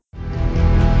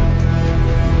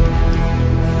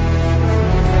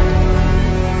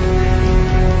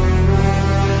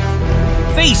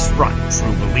run,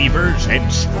 true believers,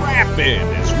 and strap in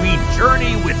as we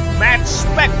journey with Matt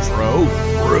Spectro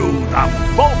through the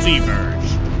multiverse.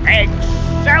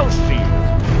 Excelsior!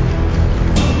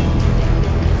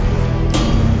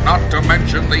 Not to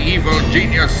mention the evil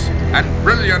genius and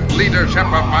brilliant leadership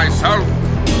of myself.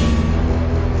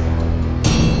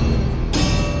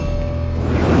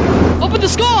 Up in the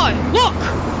sky! Look!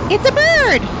 It's a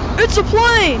bird! It's a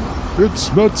plane!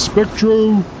 It's Matt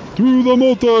Spectro through the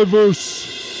multiverse.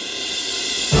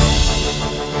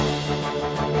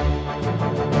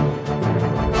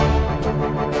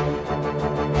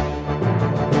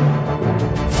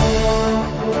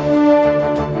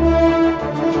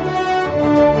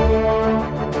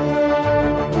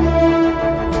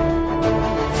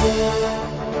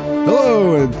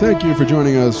 Hello, and thank you for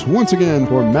joining us once again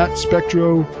for Matt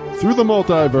Spectro through the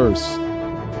multiverse.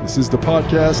 This is the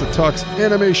podcast that talks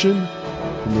animation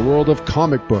from the world of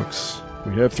comic books.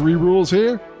 We have 3 rules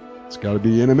here. It's got to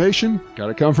be animation, got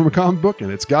to come from a comic book,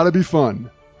 and it's got to be fun.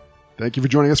 Thank you for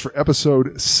joining us for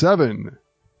episode 7.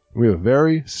 We have a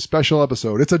very special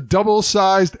episode. It's a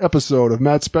double-sized episode of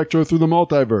Matt Spectro through the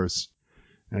multiverse.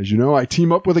 As you know, I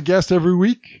team up with a guest every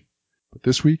week, but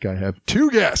this week I have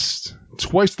 2 guests.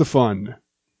 Twice the fun.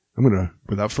 I'm going to,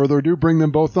 without further ado, bring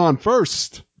them both on.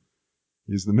 First,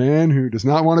 he's the man who does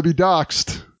not want to be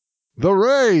doxxed. The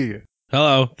Ray.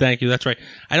 Hello. Thank you. That's right.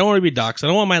 I don't want to be doxxed. I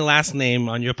don't want my last name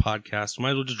on your podcast. Might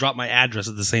as well just drop my address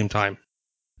at the same time.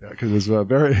 Yeah, because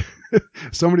there's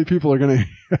so many people are going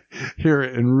to hear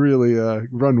it and really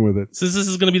run with it. Since this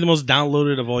is going to be the most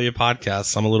downloaded of all your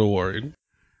podcasts, I'm a little worried.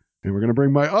 And we're going to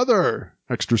bring my other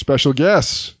extra special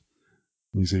guest.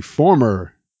 He's a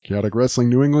former Chaotic Wrestling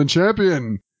New England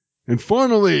champion and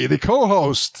formerly the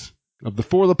co-host of the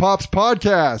For the Pops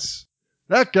podcast.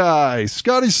 That guy,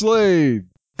 Scotty Slade.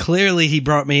 Clearly, he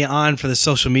brought me on for the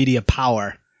social media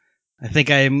power. I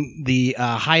think I'm the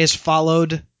highest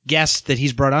followed guest that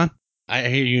he's brought on. I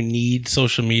hear you need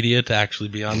social media to actually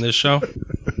be on this show.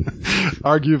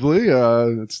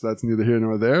 Arguably, that's neither here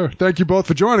nor there. Thank you both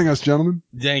for joining us, gentlemen.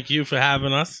 Thank you for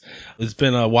having us. It's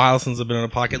been a while since I've been on a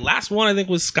podcast. Last one, I think,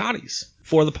 was Scotty's,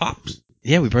 For the Pops.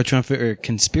 Yeah, we brought you on for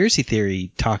conspiracy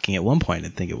theory talking at one point, I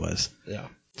think it was. Yeah.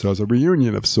 So it's a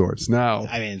reunion of sorts. Now,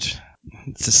 I mean,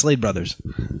 it's the Slade Brothers.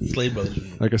 Slade Brothers.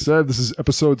 Like I said, this is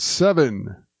episode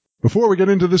 7. Before we get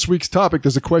into this week's topic,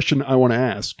 there's a question I want to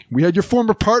ask. We had your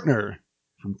former partner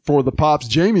from For the Pops,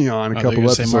 Jamie, on a couple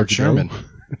episodes Mark Sherman.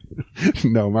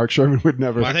 No, Mark Sherman would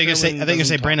never. I think you're going to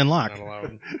say Brandon Locke.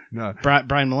 No. Brian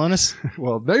Malonis?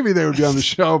 Well, maybe they would be on the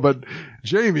show, but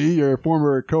Jamie, your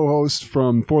former co-host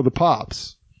from For the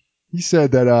Pops, he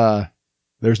said that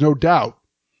there's no doubt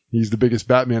he's the biggest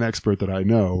Batman expert that I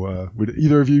know. Would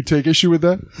either of you take issue with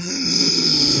that?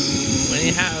 When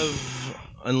you have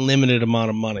unlimited amount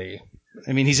of money.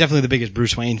 I mean, he's definitely the biggest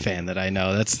Bruce Wayne fan that I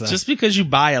know. Just because you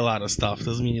buy a lot of stuff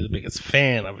doesn't mean you're the biggest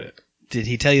fan of it. Did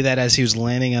he tell you that as he was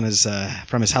landing on his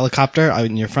from his helicopter out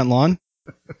in your front lawn?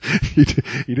 He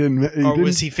didn't. Or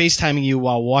was he FaceTiming you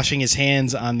while washing his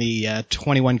hands on the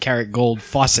 21 karat gold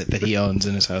faucet that he owns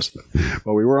in his house?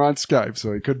 Well, we were on Skype,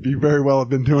 so he could be very well have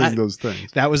been doing those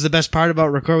things. That was the best part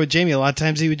about record with Jamie. A lot of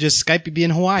times he would just Skype be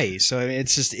in Hawaii, so I mean,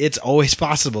 it's always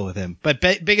possible with him. But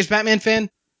biggest Batman fan?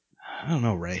 I don't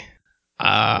know, Ray.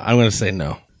 I'm going to say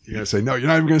no. You're going to say no. You're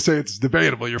not even going to say it's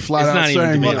debatable. You're flat out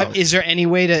saying no. Is there any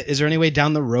way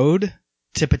down the road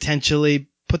to potentially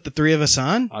put the 3 of us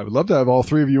on? I would love to have all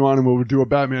 3 of you on, and we'll do a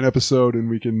Batman episode, and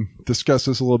we can discuss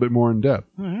this a little bit more in depth.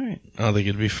 All right. I don't think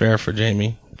it'd be fair for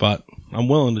Jamie, but I'm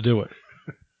willing to do it.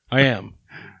 I am.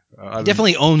 He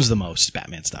definitely owns the most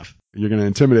Batman stuff. You're going to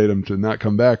intimidate him to not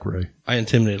come back, Ray. I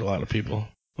intimidate a lot of people.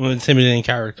 I'm an intimidating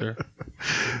character.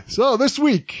 So this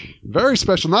week, very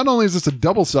special. Not only is this a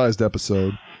double-sized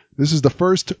episode, this is the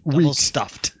first week. Double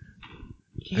stuffed.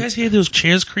 You guys hear those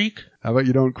chairs creak? How about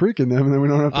you don't creak in them and then we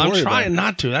don't have to worry about it? I'm trying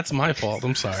not to. That's my fault.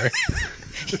 I'm sorry.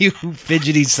 You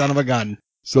fidgety son of a gun.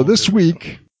 So this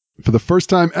week, for the first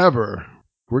time ever,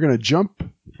 we're going to jump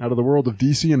out of the world of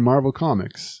DC and Marvel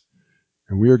Comics,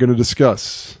 and we are going to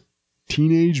discuss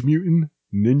Teenage Mutant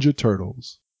Ninja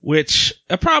Turtles. Which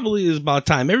probably is about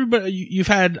time. Everybody, you've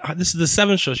had, this is the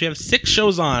 7th show, so you have 6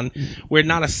 shows on where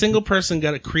not a single person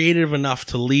got creative enough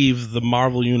to leave the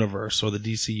Marvel universe or the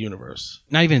DC universe.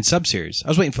 Not even in sub-series. I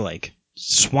was waiting for, like,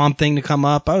 Swamp Thing to come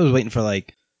up. I was waiting for,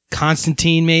 like,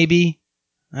 Constantine, maybe.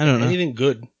 I don't know. Anything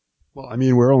good. Well, I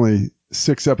mean, we're only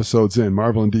 6 episodes in.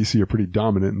 Marvel and DC are pretty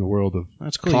dominant in the world of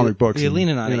That's cool. comic books. You're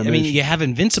leaning on animation. it. I mean, you have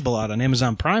Invincible out on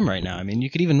Amazon Prime right now. I mean,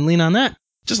 you could even lean on that.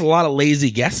 Just a lot of lazy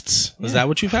guests. Is that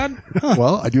what you've had?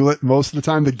 Well, I do let most of the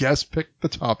time the guests pick the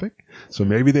topic, so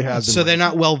maybe they have. So they're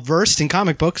not well versed in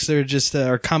comic books. They're just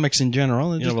or comics in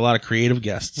general. You have a lot of creative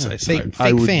guests. I see. Fake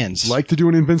I would fans. like to do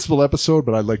an Invincible episode,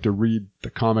 but I'd like to read the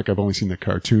comic. I've only seen the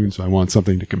cartoon, so I want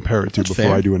something to compare it to before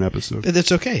fair. I do an episode. But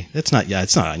that's okay. That's not. Yeah,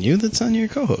 it's not on you. That's on your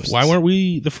co-host. Why weren't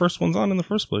we the first ones on in the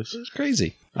first place? It's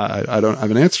crazy. I don't have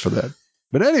an answer for that.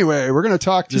 But anyway, we're going to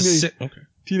talk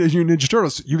Teenage Mutant Ninja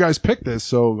Turtles. You guys picked this,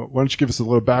 so why don't you give us a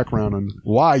little background on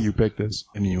why you picked this?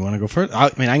 I mean, you want to go first? I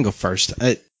can go first.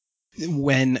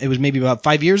 When it was maybe about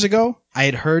 5 years ago, I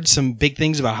had heard some big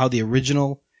things about how the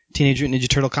original Teenage Mutant Ninja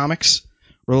Turtle comics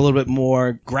were a little bit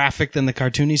more graphic than the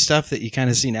cartoony stuff that you kind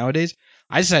of see nowadays.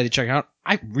 I decided to check it out.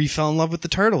 I fell in love with the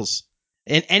Turtles.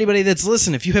 And anybody that's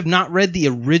listening, if you have not read the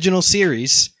original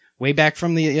series, way back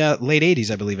from the late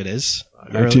 80s, I believe it is.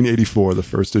 1984, the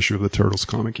first issue of the Turtles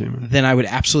comic came in. Then I would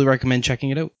absolutely recommend checking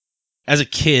it out. As a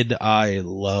kid, I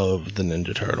loved the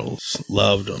Ninja Turtles.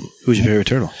 Loved them. Who's your favorite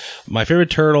turtle? My favorite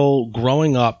turtle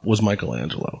growing up was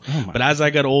Michelangelo. Oh my but as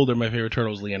I got older, my favorite turtle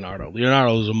was Leonardo.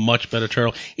 Leonardo was a much better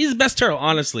turtle. He's the best turtle,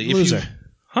 honestly. Loser.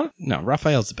 Huh? No,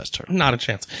 Raphael's the best turtle. Not a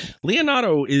chance.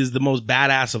 Leonardo is the most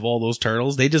badass of all those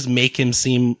turtles. They just make him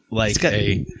seem like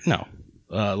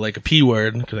like a P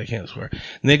word, because I can't swear.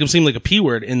 Make him seem like a P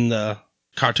word in the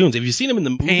cartoons. Have you seen him in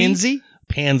the movie?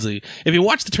 Pansy. If you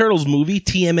watch the Turtles movie,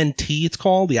 TMNT it's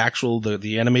called, the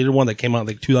animated one that came out in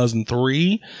like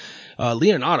 2003,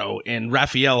 Leonardo and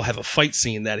Raphael have a fight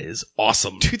scene that is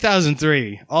awesome.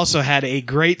 2003 also had a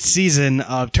great season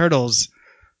of Turtles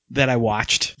that I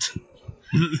watched.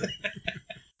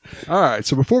 All right,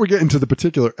 so before we get into the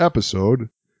particular episode,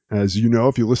 as you know,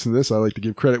 if you listen to this, I like to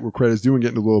give credit where credit is due and get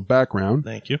into a little background.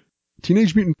 Thank you.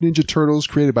 Teenage Mutant Ninja Turtles,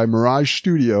 created by Mirage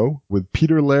Studio, with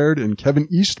Peter Laird and Kevin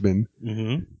Eastman.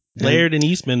 Mm-hmm. Laird and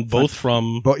Eastman, both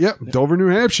from... Dover, New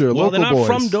Hampshire, well, local they're not boys.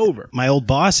 from Dover. My old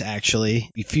boss, actually,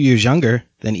 a few years younger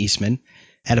than Eastman,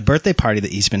 had a birthday party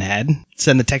that Eastman had,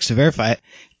 sent a text to verify it,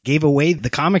 gave away the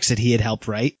comics that he had helped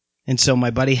write, and so my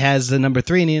buddy has the number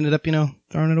 3, and he ended up,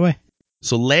 throwing it away.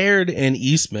 So Laird and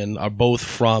Eastman are both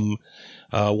from...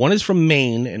 one is from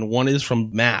Maine and one is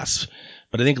from Mass.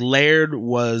 But I think Laird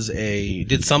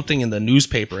did something in the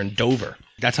newspaper in Dover.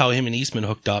 That's how him and Eastman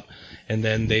hooked up. And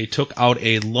then they took out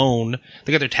a loan.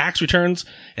 They got their tax returns,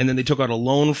 and then they took out a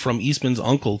loan from Eastman's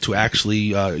uncle to actually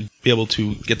be able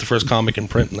to get the first comic in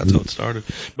print, and that's how it started.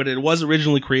 But it was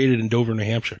originally created in Dover, New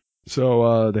Hampshire.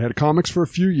 So they had comics for a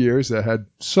few years that had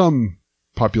some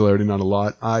popularity, not a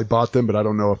lot. I bought them, but I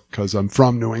don't know if because I'm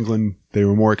from New England, they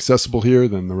were more accessible here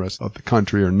than the rest of the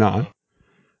country or not.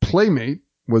 Playmate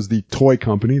was the toy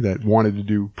company that wanted to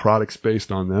do products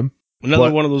based on them.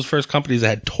 Another one of those first companies that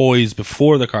had toys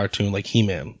before the cartoon, like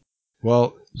He-Man.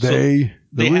 Well, they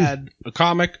had a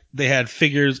comic, they had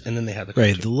figures, and then they had the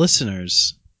cartoon. Right, the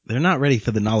listeners, they're not ready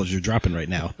for the knowledge you're dropping right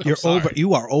now. sorry.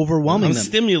 You are overwhelming I'm them.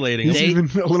 stimulating them.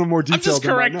 even a little more detailed. I'm just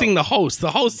correcting the host.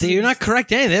 The host. You're not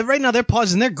correcting anything. Right now, they're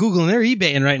pausing, they're Googling, they're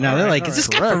eBaying right now. They're like, is this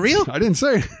guy for real? I didn't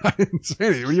say anything. What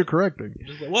are you correcting?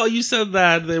 Well, you said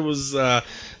that there was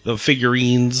the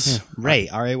figurines. Ray,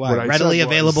 R-A-Y, What I readily said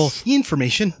was- available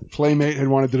information. Playmate had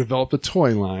wanted to develop the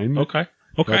toy line. Okay.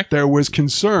 But there was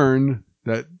concern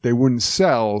that they wouldn't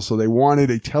sell, so they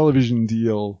wanted a television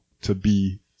deal to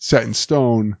be set in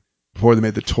stone before they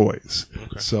made the toys.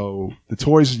 Okay. So the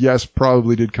toys, yes,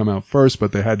 probably did come out first,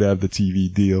 but they had to have the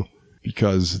TV deal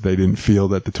because they didn't feel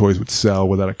that the toys would sell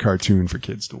without a cartoon for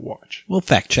kids to watch. We'll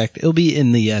fact check. It'll be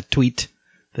in the tweet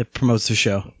that promotes the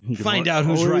show. Find out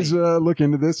who's Always, right. Look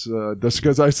into this. Just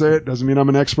because I say it doesn't mean I'm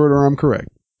an expert or I'm correct.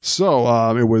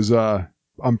 So it was, I'm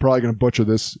probably going to butcher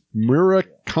this,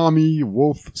 Murakami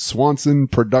Wolf Swanson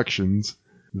Productions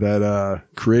that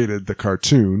created the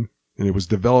cartoon. And it was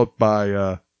developed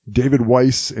by David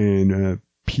Weiss and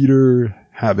Peter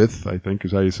Havith, I think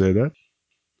is how you say that.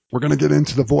 We're going to get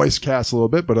into the voice cast a little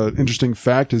bit, but an interesting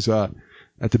fact is at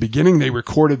the beginning they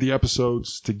recorded the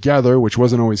episodes together, which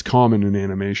wasn't always common in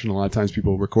animation. A lot of times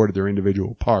people recorded their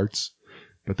individual parts,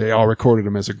 but they all recorded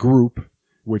them as a group,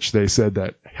 which they said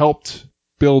that helped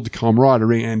build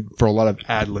camaraderie and for a lot of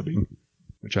ad-libbing,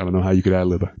 which I don't know how you could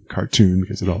ad-lib a cartoon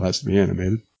because it all has to be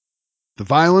animated. The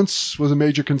violence was a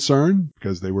major concern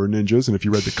because they were ninjas, and if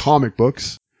you read the comic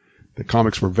books, the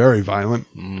comics were very violent.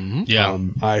 Mm-hmm. Yeah.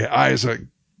 I as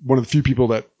one of the few people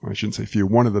that, I shouldn't say few,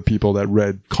 one of the people that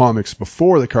read comics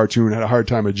before the cartoon had a hard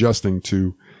time adjusting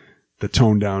to the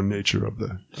toned down nature of the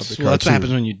cartoon. Well, that's what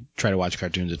happens when you try to watch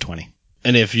cartoons at 20.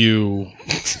 And if you...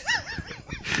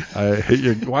 I hate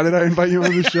you. Why did I invite you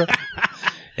on this show?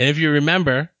 And if you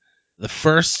remember, the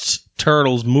first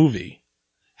Turtles movie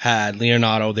had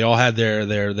Leonardo. They all had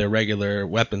their regular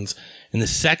weapons. In the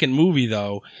second movie,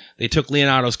 though, they took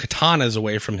Leonardo's katanas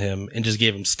away from him and just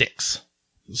gave him sticks.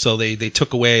 So they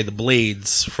took away the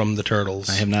blades from the turtles.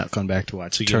 I have not gone back to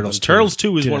watch Turtles 2. Turtles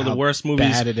 2 is Dude, one of the how worst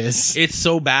movies. Bad it is. It's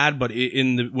so bad, but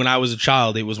when I was a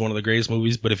child, it was one of the greatest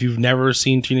movies. But if you've never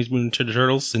seen Teenage Mutant Ninja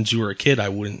Turtles since you were a kid, I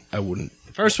wouldn't.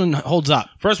 The first one holds up.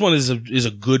 First one is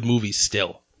a good movie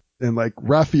still. And like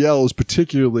Raphael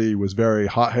was very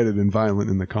hot-headed and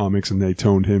violent in the comics, and they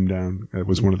toned him down. That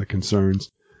was one of the concerns.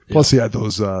 Plus, he had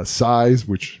those sais,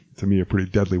 which to me are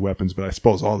pretty deadly weapons, but I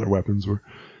suppose all their weapons were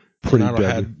pretty Leonardo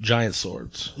deadly. had giant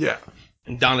swords. Yeah,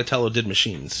 And Donatello did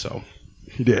machines, so.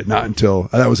 he did. Not until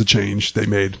that was a change they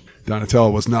made.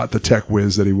 Donatello was not the tech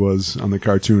whiz that he was on the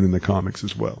cartoon and the comics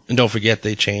as well. And don't forget,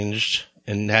 they changed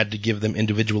and had to give them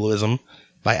individualism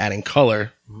by adding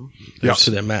color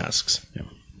to their masks.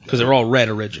 Because they were all red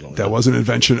originally. That was an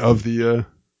invention of the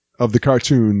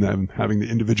cartoon, them having the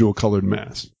individual colored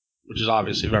mask. Which is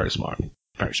obviously very smart.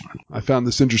 Very smart. I found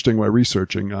this interesting while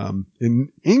researching.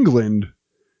 In England,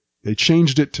 they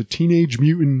changed it to Teenage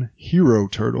Mutant Hero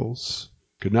Turtles.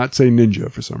 Could not say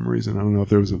ninja for some reason. I don't know if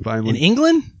there was a violent... In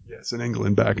England? Yes, in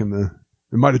England back in the...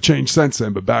 It might have changed since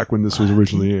then, but back when this was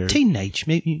originally aired. Teenage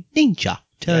Mutant Ninja.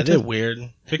 Yeah, they're weird.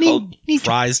 They're called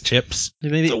fries, chips.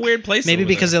 Maybe, it's a weird place. Maybe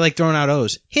because they like throwing out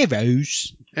O's.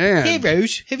 Heroes. And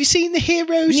Heroes. Have you seen the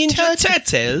Heroes? Ninja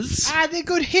Turtles. Ah, they're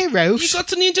good heroes. You got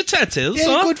the Ninja Turtles, They're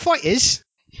huh? good fighters.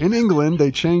 in England,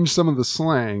 they changed some of the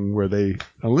slang where they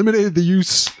eliminated the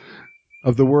use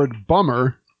of the word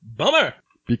bummer. Bummer.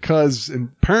 Because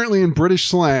apparently in British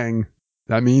slang,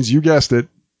 that means, you guessed it,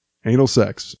 anal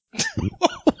sex.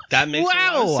 That makes a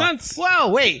lot of sense.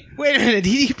 Wow, wait a minute.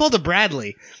 He pulled a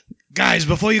Bradley. Guys,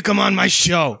 before you come on my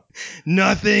show,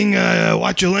 nothing,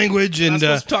 watch your language and, I'm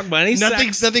not supposed to talk about any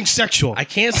sex. Nothing sexual. I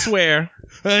can't swear.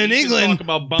 In England, talk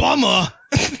about bummer.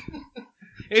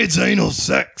 It's anal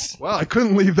sex. Well, I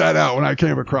couldn't leave that out when I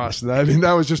came across that. I mean,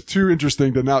 that was just too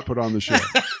interesting to not put on the show.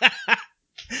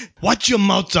 Watch your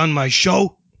mouths on my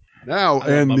show. Now,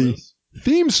 and the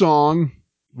theme song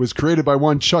was created by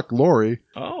one Chuck Lorre,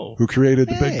 who created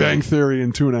The Big Bang Theory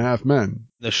and 2.5 Men.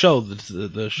 The show,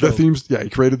 the show. The themes, yeah, he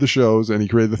created the shows, and he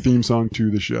created the theme song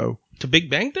to the show. To Big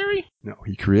Bang Theory? No,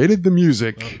 he created the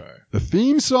music. Okay. The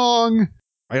theme song,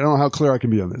 I don't know how clear I can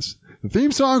be on this. The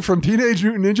theme song from Teenage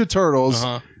Mutant Ninja Turtles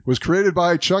was created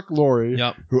by Chuck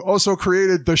Lorre, who also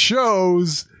created the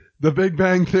shows The Big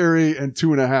Bang Theory and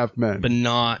 2.5 Men. But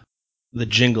not the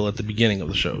jingle at the beginning of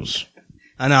the shows.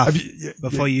 Enough.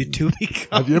 Before you two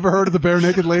become... Have you ever heard of the Bare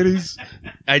Naked Ladies?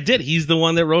 I did. He's the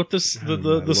one that wrote this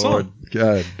the song.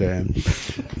 God damn.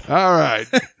 All right.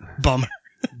 Bummer.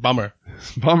 Bummer.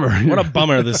 What a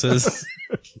bummer this is.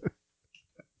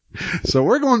 So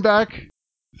we're going back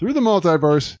through the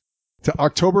multiverse to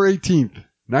October 18th,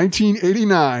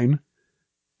 1989,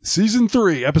 Season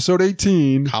 3, Episode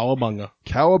 18.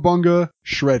 Cowabunga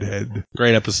Shredhead.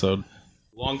 Great episode.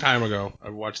 Long time ago, I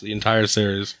watched the entire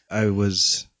series. I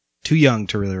was too young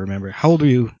to really remember. How old are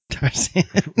you, Tarzan?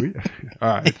 All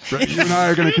right. Ray, you and I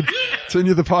are going to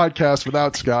continue the podcast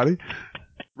without Scotty.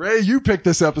 Ray, you picked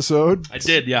this episode. I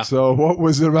did, yeah. So what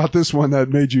was it about this one that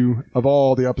made you, of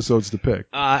all the episodes to pick?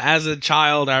 As a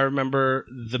child, I remember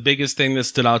the biggest thing that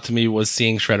stood out to me was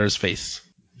seeing Shredder's face.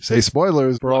 Say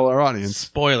spoilers for all our audience.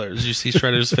 Spoilers. You see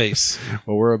Shredder's face.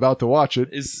 Well, we're about to watch it.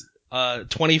 It's a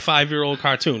 25-year-old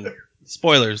cartoon.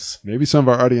 Spoilers. Maybe some of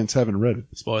our audience haven't read it.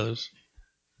 Spoilers.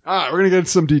 All right, we're going to get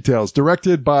into some details.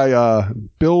 Directed by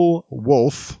Bill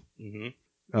Wolf.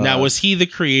 Mm-hmm. Now, was he the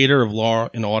creator of Law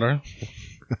and Order?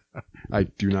 I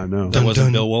do not know. That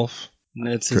wasn't Bill Wolf?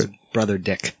 It's his brother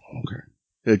Dick. Okay.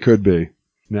 It could be.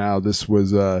 Now, this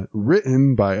was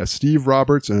written by a Steve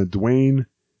Roberts and a Dwayne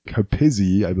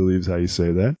Capizzi, I believe is how you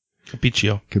say that.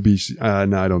 Capiccio.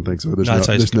 No, I don't think so.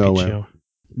 There's no way.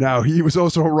 Now, he was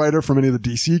also a writer for many of the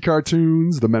DC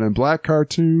cartoons, the Men in Black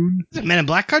cartoon. Is it Men in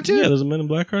Black cartoon? Yeah, there's a Men in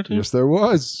Black cartoon. Yes, there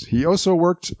was. He also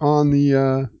worked on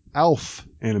the Alf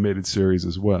animated series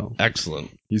as well.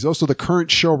 Excellent. He's also the current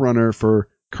showrunner for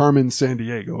Carmen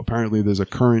Sandiego. Apparently, there's a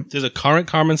current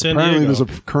Carmen Sandiego. Apparently, there's a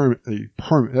current.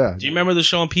 Yeah. Do you remember the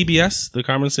show on PBS, the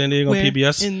Carmen Sandiego on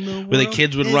PBS, where the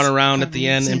kids would run around at the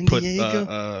end and put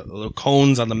little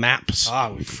cones on the maps?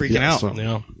 Ah, we're freaking out. So,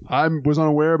 yeah. I was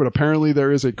unaware, but apparently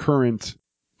there is a current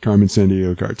Carmen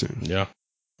Sandiego cartoon. Yeah.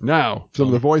 Now, some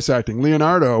of the voice acting.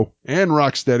 Leonardo and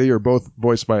Rocksteady are both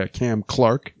voiced by a Cam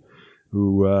Clark,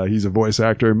 who he's a voice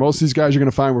actor. Most of these guys you're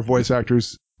going to find were voice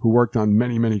actors who worked on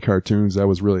many, many cartoons. That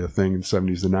was really a thing in the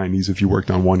 70s and 90s. If you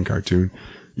worked on one cartoon,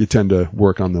 you tend to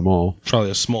work on them all.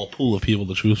 Probably a small pool of people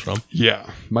to choose from. Yeah.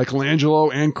 Michelangelo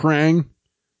and Krang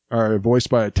are voiced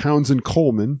by Townsend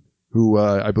Coleman, who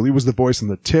I believe was the voice on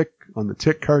the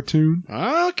Tick cartoon.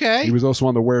 Okay. He was also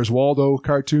on the Where's Waldo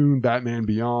cartoon, Batman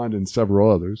Beyond, and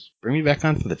several others. Bring me back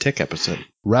on for the Tick episode.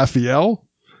 Raphael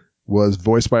was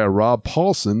voiced by a Rob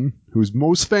Paulson, who's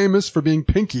most famous for being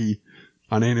Pinky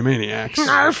on Animaniacs.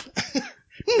 Narf.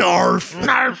 Narf.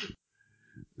 Narf.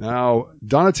 Now,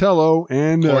 Donatello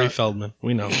and... Corey Feldman.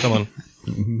 We know. Come on.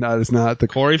 That is not the...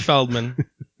 Corey Feldman.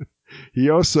 He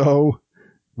also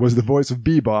was the voice of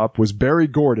Bebop, was Barry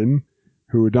Gordon,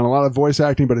 who had done a lot of voice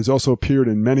acting, but has also appeared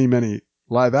in many, many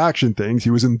live-action things.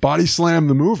 He was in Body Slam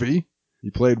the movie.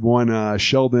 He played one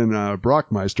Sheldon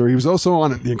Brockmeister. He was also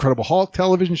on the Incredible Hulk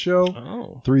television show,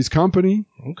 Oh. Three's Company,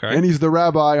 Okay. and he's the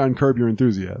rabbi on Curb Your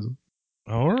Enthusiasm.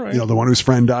 All right. You know, the one whose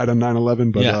friend died on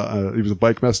 9/11, but he was a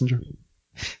bike messenger.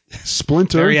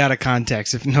 Splinter. Very out of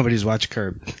context if nobody's watched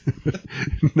Curb.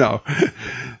 No.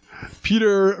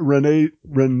 Peter Renade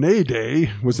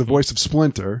was the voice of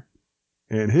Splinter,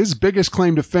 and his biggest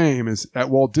claim to fame is at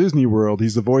Walt Disney World.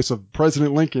 He's the voice of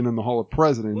President Lincoln in the Hall of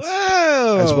Presidents,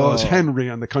 Whoa! as well as Henry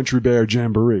on the Country Bear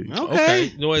Jamboree.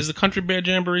 Okay. No, is the Country Bear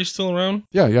Jamboree still around?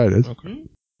 Yeah, it is. Okay.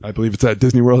 I believe it's at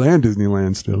Disney World and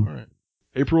Disneyland still. All right.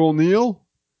 April O'Neil,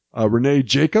 Renee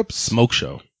Jacobs. Smoke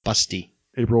Show. Busty.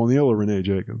 April O'Neil or Renee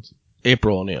Jacobs?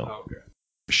 April O'Neil. Okay.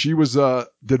 She was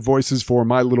did voices for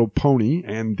My Little Pony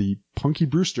and the Punky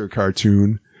Brewster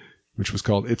cartoon, which was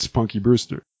called It's Punky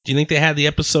Brewster. Do you think they had the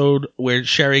episode where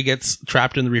Sherry gets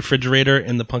trapped in the refrigerator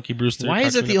in the Punky Brewster? Why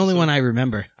is it the only one I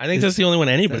remember? I think that's the only one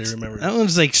anybody remembers. That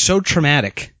one's like so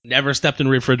traumatic. Never stepped in a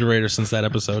refrigerator since that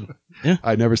episode.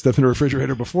 I never stepped in a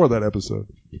refrigerator before that episode.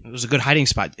 It was a good hiding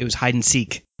spot. It was hide and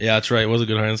seek. Yeah, that's right. It was a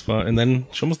good hiding spot. And then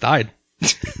she almost died.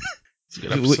 It's a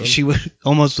good episode. She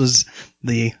almost was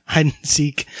the hide and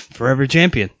seek forever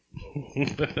champion.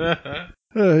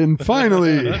 And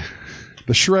finally,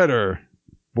 the Shredder,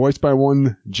 voiced by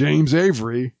one James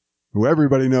Avery, who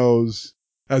everybody knows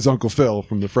as Uncle Phil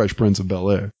from The Fresh Prince of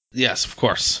Bel-Air. Yes, of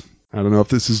course. I don't know if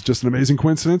this is just an amazing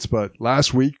coincidence, but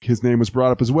last week his name was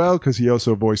brought up as well because he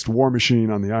also voiced War Machine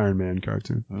on the Iron Man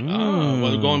cartoon.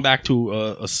 Well, going back to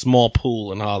a small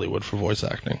pool in Hollywood for voice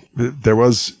acting. There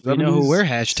was... You know who we're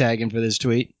hashtagging for this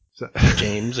tweet?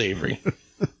 James Avery.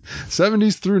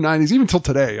 70s through 90s, even till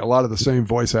today, a lot of the same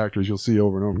voice actors you'll see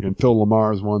over and over again. Phil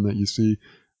Lamar is one that you see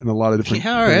in a lot of different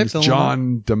Yeah, all right, things. Phil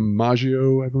John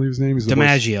DiMaggio, I believe his name is.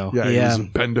 DiMaggio. Yeah, he was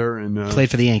Bender. And, played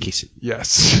for the Yankees.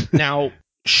 Yes. Now,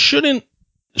 shouldn't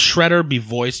Shredder be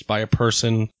voiced by a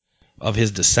person of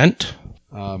his descent?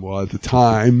 Well, at the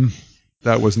time,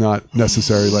 that was not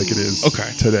necessary like it is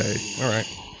today. All right.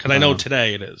 Because I know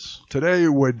today it is. Today it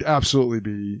would absolutely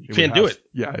be... Can't do it.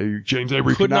 Yeah, James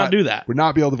Avery Could not do that. Would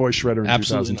not be able to voice Shredder in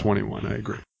Absolutely 2021. I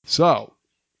agree. So,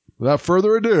 without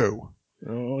further ado,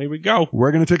 Oh, here we go.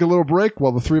 we're going to take a little break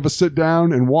while the three of us sit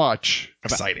down and watch.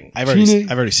 Exciting. I've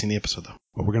already seen the episode, though.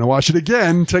 But we're going to watch it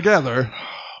again together. Oh, my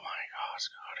gosh,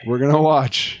 Scotty. We're going to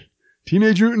watch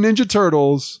Teenage Mutant Ninja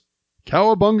Turtles,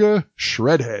 Cowabunga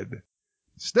Shredhead.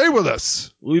 Stay with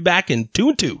us. We'll be back in 2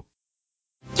 and 2.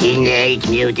 Teenage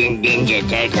Mutant Ninja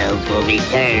Turtles will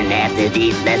return after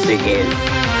these messages.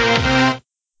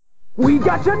 We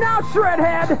got you now,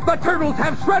 Shredhead! The Turtles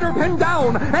have Shredder pinned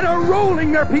down and are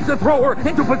rolling their pizza thrower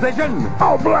into position!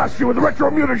 I'll blast you with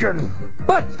retro-mutagen!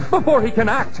 But before he can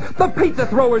act, the pizza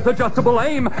thrower's adjustable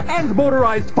aim and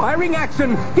motorized firing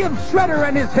action give Shredder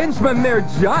and his henchmen their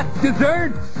just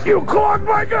desserts! You clogged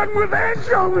my gun with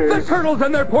anchovies! The Turtles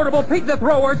and their portable pizza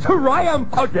thrower triumph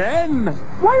again!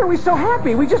 Why are we so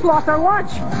happy? We just lost our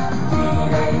lunch!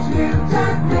 Teenage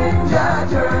Mutant Ninja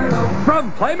Turtles!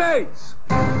 From Playmates!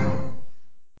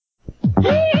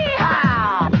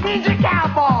 Yeehaw! Ninja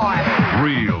Cowboy!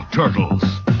 Real turtles.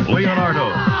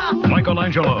 Leonardo,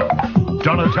 Michelangelo,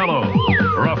 Donatello,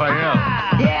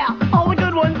 Raphael. Yeah, all the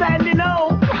good ones, Andy, no.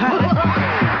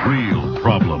 Real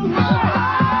problems.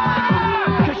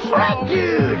 Shred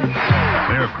Dude!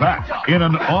 They're back in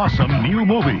an awesome new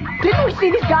movie. Didn't we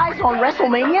see these guys on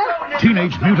WrestleMania?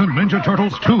 Teenage Mutant Ninja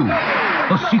Turtles 2.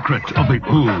 The Secret of the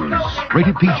Ooze.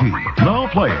 Rated PG. Now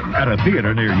playing at a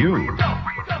theater near you.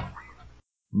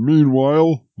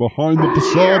 Meanwhile, behind the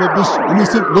facade of this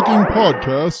innocent-looking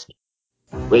podcast...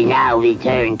 We now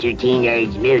return to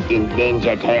Teenage Mutant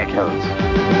Ninja Turtles.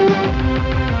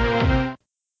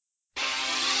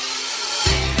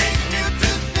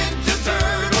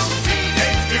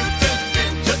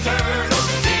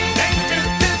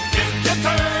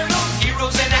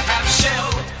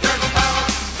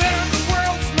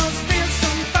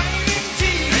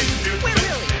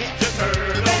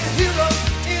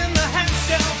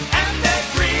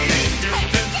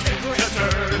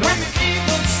 When the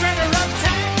evil Shredder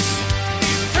attacks,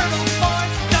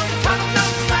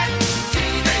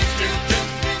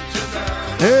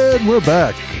 And we're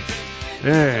back.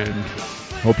 And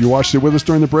hope you watched it with us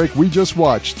during the break. We just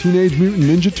watched Teenage Mutant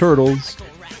Ninja Turtles,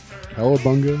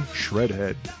 Cowabunga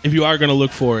Shredhead. If you are going to look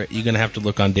for it, you're going to have to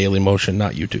look on Dailymotion,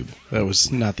 not YouTube. That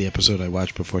was not the episode I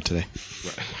watched before today.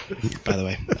 By the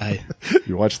way,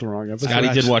 You watched the wrong episode? Scotty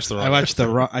did watch the wrong I watched the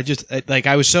wrong.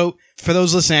 I was so, for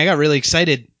those listening, I got really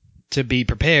excited to be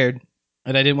prepared,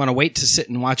 and I didn't want to wait to sit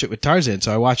and watch it with Tarzan,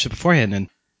 so I watched it beforehand, and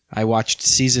I watched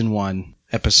season 1,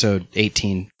 episode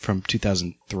 18 from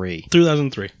 2003.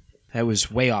 2003. That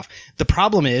was way off. The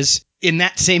problem is, in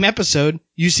that same episode,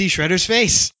 you see Shredder's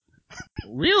face.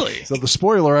 Really? So the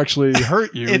spoiler actually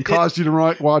hurt you and caused you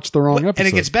to watch the wrong episode. And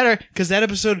it gets better, because that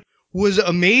episode was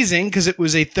amazing, because it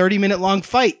was a 30-minute long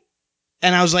fight.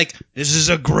 And I was like, this is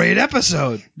a great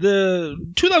episode. The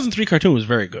 2003 cartoon was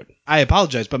very good. I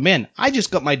apologize, but man, I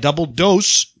just got my double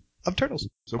dose of turtles.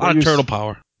 So A lot of turtle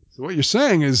power. So what you're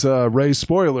saying is Ray's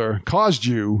spoiler caused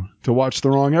you to watch the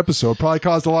wrong episode. Probably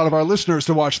caused a lot of our listeners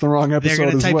to watch the wrong episode as well.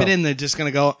 They're going to type it in. They're just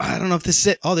going to go, I don't know if this is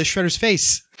it. Oh, there's Shredder's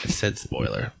face. I said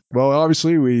spoiler. Well,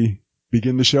 obviously, we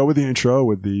begin the show with the intro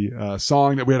with the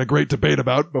song that we had a great debate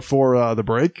about before the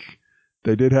break.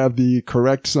 They did have the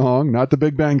correct song, not the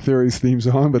Big Bang Theory's theme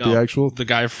song, but the actual. The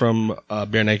guy from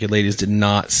Bare Naked Ladies did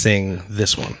not sing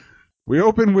this one. We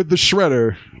open with the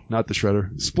Shredder, not the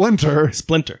Shredder,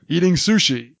 Splinter, eating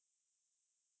sushi.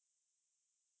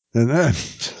 And then.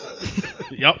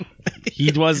 Yep.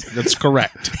 That's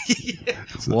correct.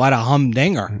 What a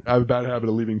humdinger. I have a bad habit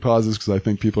of leaving pauses because I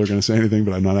think people are going to say anything,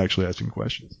 but I'm not actually asking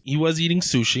questions. He was eating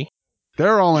sushi.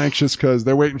 They're all anxious because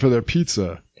they're waiting for their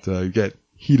pizza to get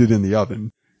heated in the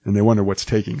oven, and they wonder what's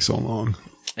taking so long.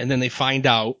 And then they find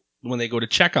out when they go to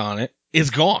check on it,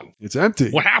 it's gone. It's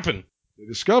empty. What happened? They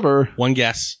discover one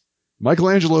guess.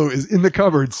 Michelangelo is in the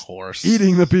cupboards, of course,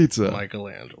 eating the pizza.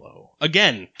 Michelangelo.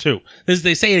 Again, too.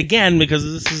 They say it again because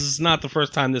this is not the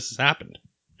first time this has happened.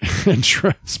 And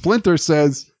Splinter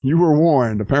says, you were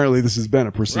warned. Apparently this has been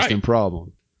a persistent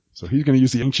problem. So he's going to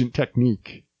use the ancient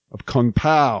technique of Kung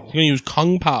Pao. He's going to use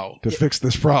Kung Pao to fix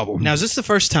this problem. Now, is this the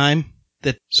first time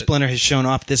that Splinter has shown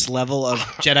off this level of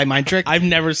Jedi mind trick? I've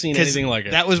never seen anything like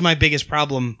it. That was my biggest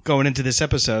problem going into this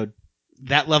episode.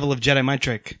 That level of Jedi mind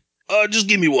trick. Just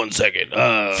give me 1 second.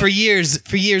 For years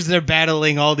they're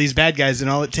battling all these bad guys,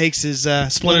 and all it takes is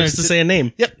Splinter to say a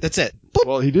name. Yep, that's it. Boop.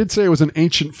 Well, he did say it was an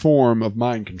ancient form of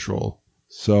mind control.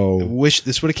 So I wish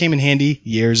this would have came in handy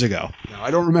years ago. Now,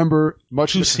 I don't remember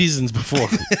much. 2 seasons before.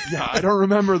 Yeah, I don't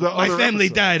remember the My other family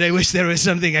episodes. died. I wish there was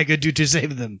something I could do to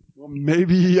save them. Well,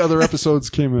 maybe other episodes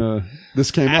came up.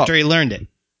 After he learned it.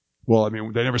 Well, I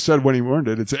mean, they never said when he learned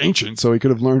it. It's ancient, so he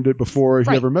could have learned it before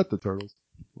he ever met the turtles.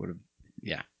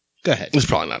 Yeah. Go ahead. It's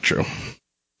probably not true.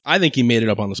 I think he made it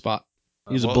up on the spot.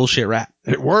 He's a bullshit rat.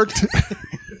 It worked.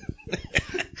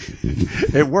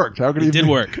 It worked. How could he? It did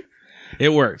work. It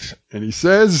worked. And he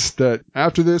says that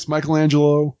after this,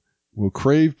 Michelangelo will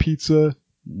crave pizza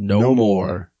no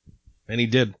more. And he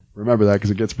did. Remember that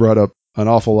because it gets brought up an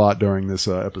awful lot during this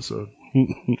episode.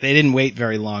 They didn't wait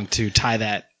very long to tie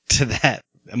that to that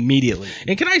immediately.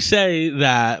 And can I say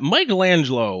that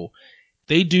Michelangelo,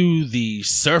 they do the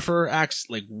surfer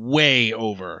accent like way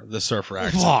over the surfer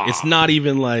accent. Wow. It's not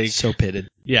even like so pitted.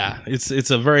 Yeah,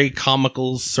 it's a very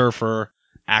comical surfer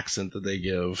accent that they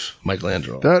give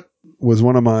Michelangelo. That was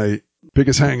one of my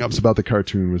biggest hang-ups about the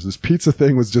cartoon. Was this pizza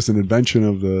thing was just an invention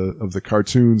of the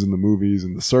cartoons and the movies,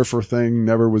 and the surfer thing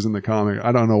never was in the comic.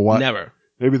 I don't know what. Never.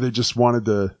 Maybe they just wanted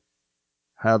to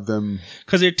have them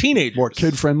because they're teenagers, more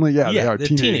kid-friendly. Yeah, they are they're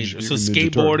teenagers. So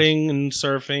skateboarding and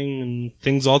surfing and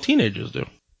things all teenagers do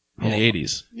in the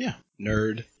 80s. Yeah,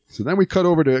 nerd. So then we cut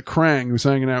over to Krang, who's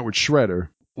hanging out with Shredder.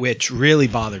 Which really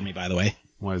bothered me, by the way.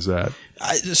 Why is that?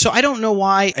 So I don't know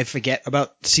why I forget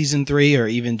about season 3 or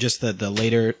even just the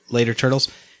later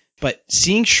Turtles, but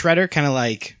seeing Shredder kind of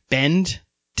like bend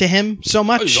to him so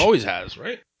much. Oh, he always has,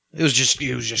 right? It was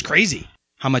just crazy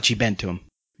how much he bent to him.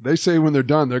 They say when they're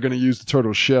done, they're going to use the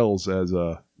turtle shells as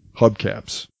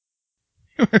hubcaps.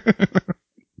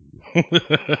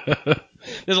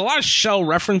 There's a lot of shell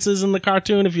references in the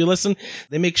cartoon. If you listen,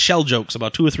 they make shell jokes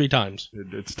about 2 or 3 times.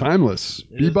 It's timeless.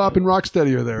 Bebop and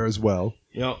Rocksteady are there as well.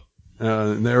 Yep.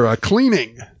 And they're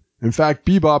cleaning. In fact,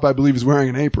 Bebop, I believe, is wearing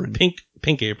an apron.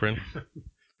 Pink apron.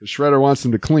 The Shredder wants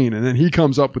them to clean, and then he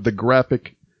comes up with the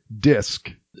graphic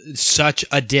disc. Such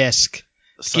a disc.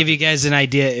 Give you guys an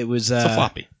idea, it was... it's a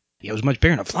floppy. Yeah, it was much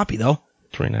bigger than a floppy, though.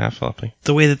 3.5 floppy.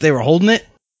 The way that they were holding it.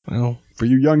 Well, for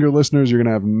you younger listeners, you're going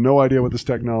to have no idea what this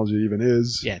technology even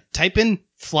is. Yeah, type in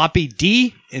floppy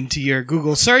D into your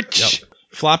Google search. Yep.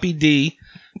 Floppy D.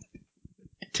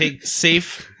 Take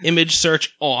safe image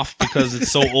search off because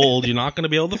it's so old, you're not going to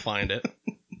be able to find it.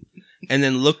 and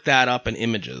then look that up in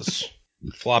images.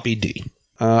 Floppy D.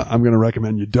 I'm going to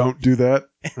recommend you don't do that.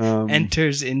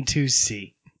 Enters into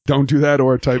C. Don't do that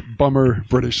or type bummer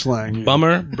British slang.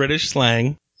 Bummer British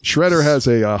slang. Shredder has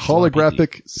a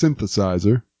holographic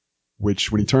synthesizer,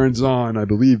 which when he turns on, I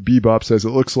believe Bebop says it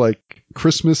looks like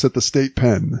Christmas at the State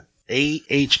Pen.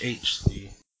 AHH, the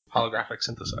holographic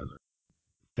synthesizer.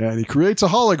 And he creates a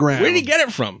hologram. Where did he get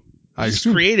it from? I He just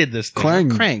assume created this thing.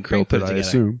 Krang Krang built put it, it I together.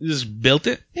 assume. He just built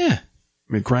it? Yeah.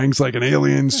 I mean, Krang's like an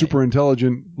alien, super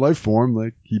intelligent life form.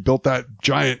 Like he built that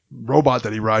giant robot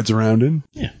that he rides around in.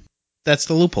 Yeah. That's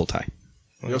the loophole tie.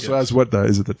 He also has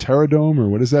is it the Pterodome or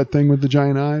what is that thing with the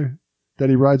giant eye that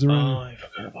he rides around? Oh, I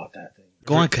forgot about that thing.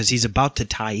 Go on, because he's about to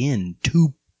tie in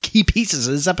 2 key pieces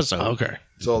of this episode. Okay.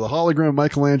 So the hologram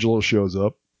Michelangelo shows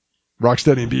up.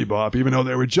 Rocksteady and Bebop, even though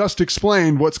they were just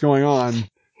explained what's going on,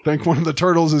 think one of the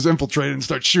turtles is infiltrated and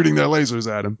starts shooting their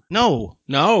lasers at him. No,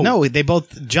 they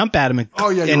both jump at him and,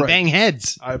 you're right. bang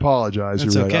heads. I apologize.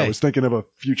 That's You're right. okay. I was thinking of a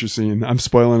future scene. I'm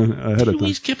spoiling ahead of We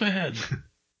time. skip ahead.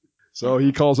 So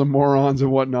he calls them morons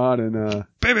and whatnot, and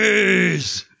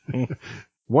babies.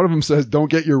 One of them says, "Don't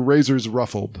get your razors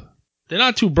ruffled." They're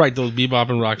not too bright, those Bebop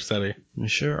and Rocksteady. They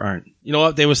sure aren't. You know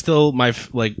what? They were still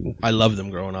I loved them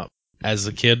growing up. As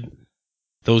a kid,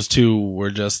 those two were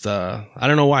just, I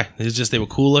don't know why. It's just they were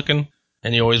cool looking,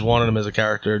 and you always wanted them as a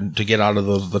character to get out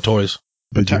of the toys.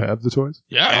 Did you have the toys?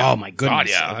 Yeah. Oh, my goodness. God,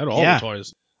 yeah. I had all the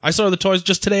toys. I saw the toys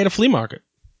just today at a flea market.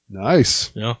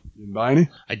 Nice. Yeah. You didn't buy any?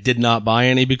 I did not buy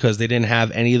any because they didn't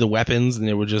have any of the weapons, and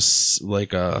they were just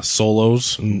like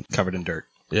solos and Covered in dirt.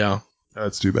 yeah.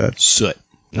 That's too bad. Soot.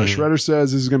 Now, Shredder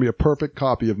says this is going to be a perfect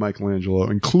copy of Michelangelo,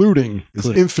 including his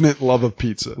infinite love of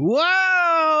pizza.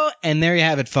 Whoa! And there you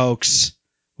have it, folks.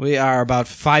 We are about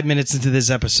 5 minutes into this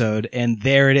episode, and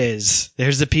there it is.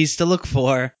 There's the piece to look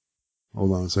for.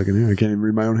 Hold on a second here. I can't even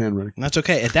read my own handwriting. That's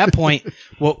okay. At that point,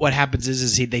 what happens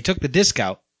is they took the disc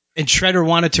out, and Shredder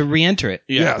wanted to re-enter it.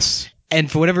 Yeah. Yes. And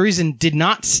for whatever reason, did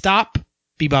not stop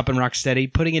Bebop and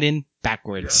Rocksteady putting it in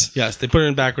backwards. Yes, they put it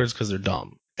in backwards because they're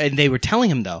dumb. And they were telling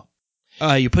him, though,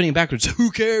 you're putting it backwards.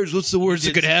 Who cares? What's the worst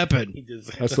that could happen?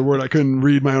 That's the word. I couldn't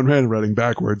read my own handwriting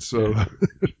backwards, so...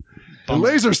 The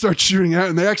laser starts shooting out,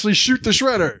 and they actually shoot the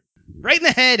Shredder. Right in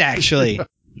the head, actually.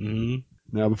 Mm-hmm.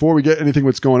 Now, before we get anything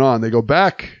what's going on, they go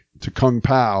back to Kung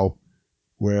Pao,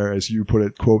 where, as you put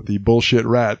it, quote, the bullshit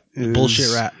rat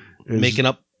is... Making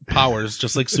up powers,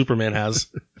 just like Superman has.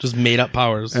 Just made up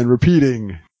powers. And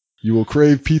repeating, "You will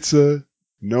crave pizza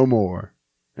no more."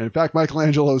 And in fact,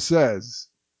 Michelangelo says,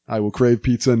 "I will crave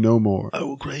pizza no more." I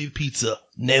will crave pizza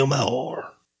no more.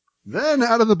 Then,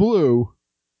 out of the blue,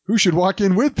 who should walk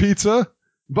in with pizza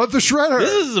but the Shredder?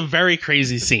 This is a very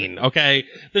crazy scene, okay?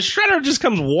 The Shredder just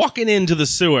comes walking into the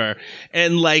sewer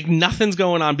and, like, nothing's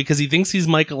going on because he thinks he's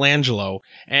Michelangelo,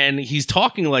 and he's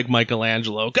talking like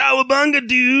Michelangelo. Cowabunga,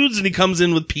 dudes! And he comes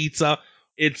in with pizza.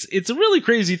 It's a really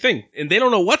crazy thing, and they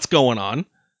don't know what's going on,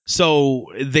 so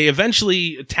they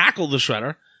eventually tackle the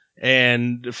Shredder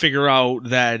and figure out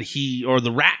that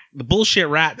the bullshit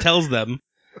rat tells them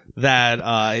that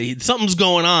something's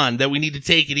going on, that we need to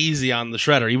take it easy on the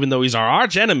Shredder, even though he's our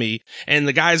arch enemy and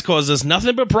the guy's caused us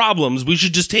nothing but problems. We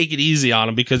should just take it easy on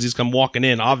him because he's come walking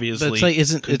in, obviously. But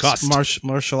it's like, concussed. it's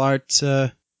martial arts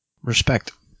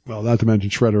respect. Well, not to mention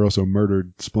Shredder also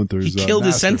murdered Splinter's He killed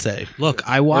his master. sensei. Look,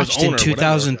 I watched owner, in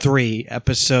 2003,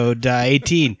 episode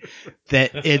 18,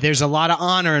 that there's a lot of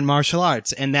honor in martial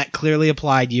arts, and that clearly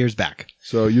applied years back.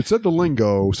 So you said the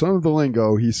lingo. Some of the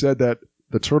lingo, he said that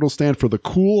the turtles stand for the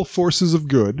cool forces of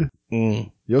good.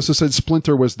 Mm. He also said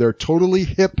Splinter was their totally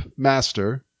hip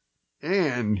master.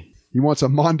 And he wants a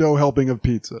Mondo helping of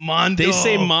pizza. Mondo. They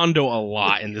say Mondo a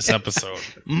lot in this episode.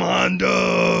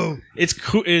 Mondo. It's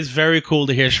cool. It's very cool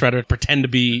to hear Shredder pretend to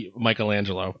be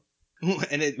Michelangelo.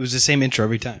 And it was the same intro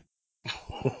every time.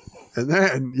 And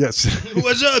then, yes.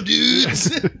 What's up,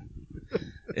 dudes?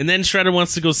 And then Shredder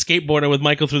wants to go skateboarding with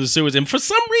Michael through the sewers. And for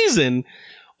some reason,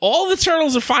 all the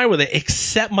turtles are fine with it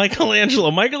except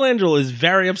Michelangelo. Michelangelo is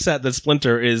very upset that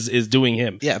Splinter is doing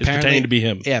him. Yeah, is pretending to be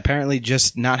him. Yeah, apparently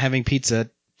just not having pizza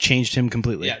changed him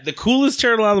completely. Yeah, the coolest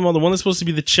turtle out of them all, the one that's supposed to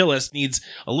be the chillest, needs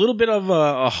a little bit of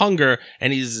a hunger,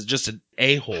 and he's just an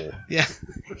a-hole. Yeah.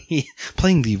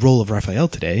 Playing the role of Raphael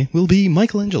today will be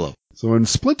Michelangelo. So when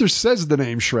Splinter says the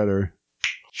name Shredder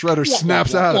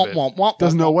snaps out of it.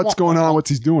 Doesn't know what's going on, what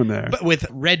he's doing there. But with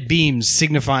red beams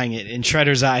signifying it in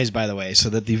Shredder's eyes, by the way,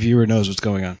 so that the viewer knows what's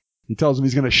going on. He tells him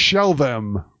he's going to shell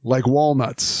them like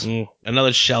walnuts.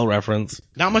 Another shell reference.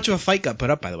 Not much of a fight got put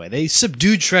up, by the way. They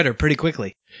subdued Shredder pretty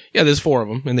quickly. Yeah, there's 4 of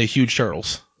them, and they're huge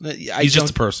turtles. He's just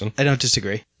a person. I don't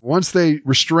disagree. Once they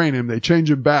restrain him, they change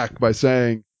him back by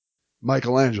saying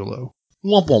Michelangelo.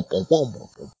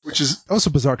 Which is also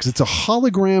bizarre because it's a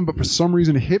hologram, but for some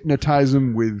reason hypnotize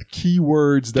him with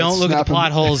keywords that Don't look at snap the plot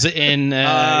him. holes in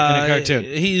a cartoon.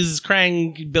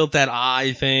 Krang built that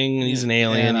eye thing. And he's an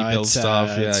alien. You know, he builds it's,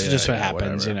 stuff. It's just what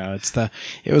happens. whatever.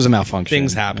 It was a malfunction.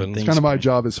 Things happen. It's kind of my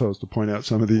job as host to point out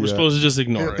some of the We're supposed to just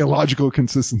ignore it. illogical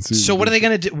consistencies. So what are they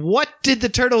going to do? What did the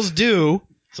turtles do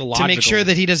It's to illogical. make sure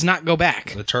that he does not go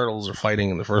back? The turtles are fighting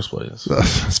in the first place.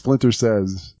 Splinter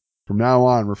says, from now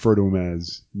on, refer to him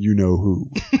as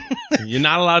you-know-who. You're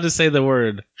not allowed to say the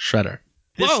word Shredder.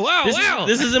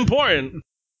 This is important.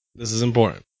 This is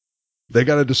important. They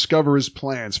got to discover his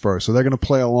plans first, so they're going to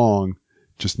play along,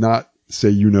 just not say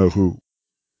you-know-who.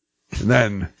 And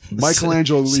then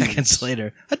Michelangelo leaves. Seconds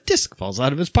later, a disc falls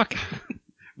out of his pocket.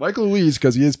 Michael leaves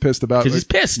because he is pissed about. Because he's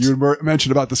pissed. You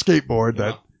mentioned about the skateboard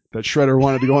that Shredder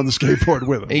wanted to go on the skateboard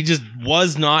with him. He just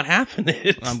was not having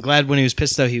it. I'm glad when he was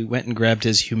pissed, though, he went and grabbed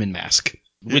his human mask.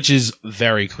 Which is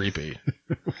very creepy.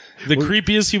 The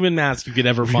creepiest human mask you could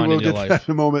ever find in your life. That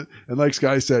in a moment. And like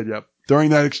Sky said, during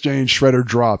that exchange, Shredder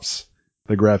drops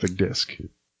the graphic disc.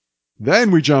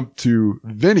 Then we jump to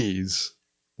Vinny's,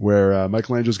 where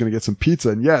Michelangelo's going to get some pizza.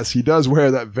 And yes, he does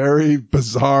wear that very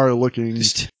bizarre looking...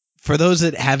 For those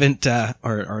that haven't or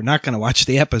are not going to watch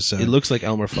the episode, It looks like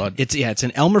Elmer Fudd. It's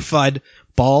an Elmer Fudd,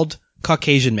 bald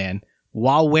Caucasian man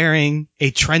while wearing a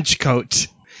trench coat.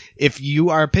 If you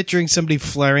are picturing somebody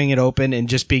flaring it open and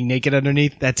just being naked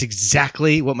underneath, that's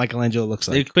exactly what Michelangelo looks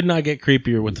They like. could not get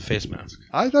creepier with the face mask.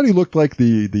 I thought he looked like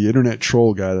the internet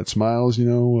troll guy that smiles,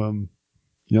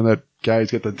 that guy who's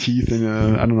got the teeth and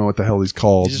I don't know what the hell he's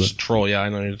called. He's just a troll. Yeah, I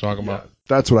know what you're talking about.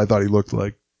 That's what I thought he looked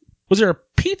like. Was there a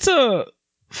pizza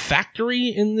factory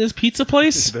in this pizza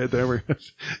place? There we go.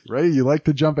 Ray, you like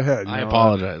to jump ahead. I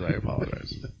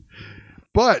apologize.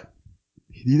 But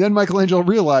then Michelangelo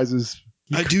realizes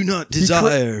I do not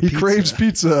desire he craves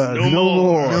pizza.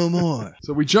 No more.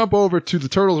 So we jump over to the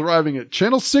Turtles arriving at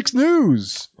Channel 6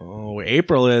 News. Oh, where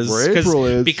April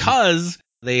is. Because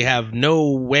they have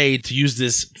no way to use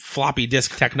this floppy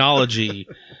disk technology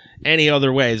any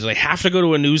other way. So they have to go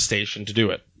to a news station to do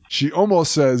it. She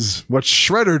almost says, "What's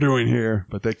Shredder doing here?"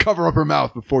 But they cover up her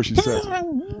mouth before she says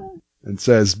it. And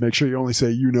says, "Make sure you only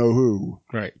say you-know-who."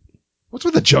 Right. What's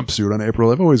with the jumpsuit on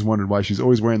April? I've always wondered why she's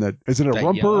always wearing that. Is it a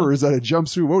romper yellow? or is that a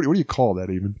jumpsuit? What do you call that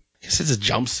even? I guess it's a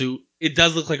jumpsuit. It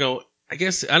does look like I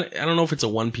don't know if it's a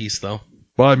one piece though.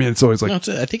 Well, I mean, it's always like...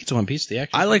 No, I think it's one piece. The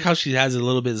actual. I like how she has it a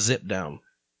little bit zipped down.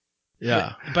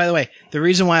 Yeah. By the way, the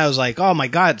reason why I was like, oh my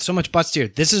God, so much butts here.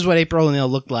 This is what April O'Neil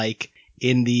looked like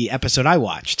in the episode I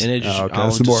watched. And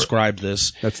I'll describe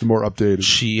this. That's the more updated.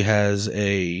 She has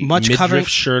a midriff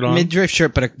shirt on. Midriff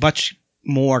shirt, but a much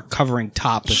more covering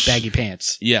top with baggy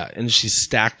pants. Yeah, and she's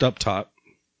stacked up top.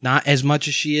 Not as much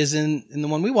as she is in the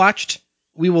one we watched.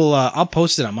 We will. I'll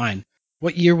post it on mine.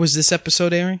 What year was this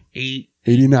episode airing?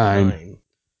 89.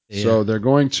 Yeah. So they're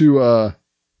going to...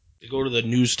 They go to the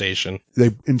news station.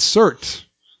 They insert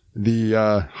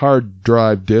the hard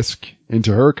drive disk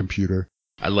into her computer.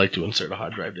 I'd like to insert a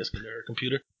hard drive disk into her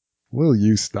computer. Will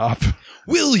you stop?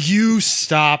 Will you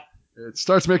stop? It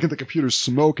starts making the computer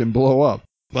smoke and blow up.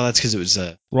 Well, that's because it was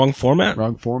wrong format.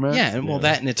 Wrong format. Yeah, well,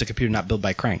 that and it's a computer not built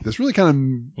by Krang. This really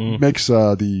kind of makes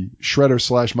the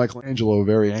Shredder / Michelangelo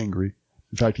very angry.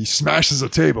 In fact, he smashes a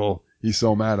table. He's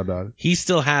so mad about it. He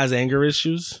still has anger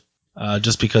issues,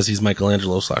 just because he's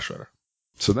Michelangelo / Shredder.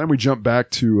 So then we jump back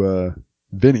to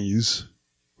Vinny's,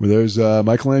 where there's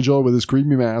Michelangelo with his creepy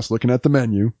mask looking at the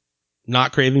menu.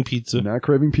 Not craving pizza.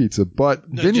 But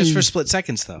Vinny... Just for split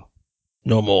seconds, though.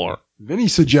 No more. Vinny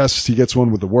suggests he gets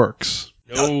one with the works.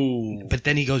 No. But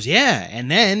then he goes, yeah,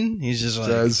 and then he's just like...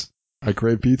 Says, I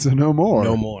crave pizza no more.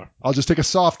 No more. I'll just take a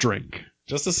soft drink.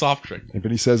 Just a soft drink. And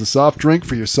Vinny says, a soft drink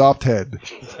for your soft head.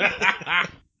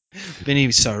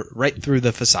 Vinny saw right through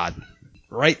the facade.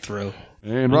 Right through.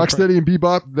 And Rocksteady and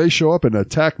Bebop, they show up and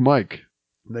attack Mike.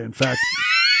 They, in fact...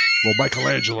 Well,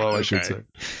 Michelangelo, I should say.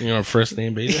 You know, first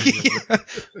name basis.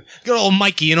 Good old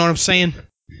Mikey, you know what I'm saying?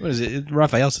 What is it?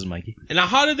 Raphael's is Mikey. And now,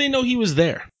 how did they know he was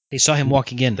there? They saw him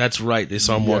walking in. That's right. They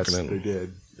saw him walking in. They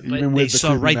did. But Even they with the saw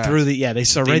creepy right mask. through the they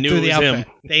saw They right knew through it the was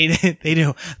outfit. They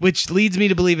knew, which leads me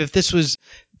to believe if this was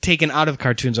taken out of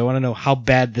cartoons, I want to know how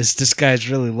bad this disguise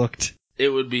really looked. It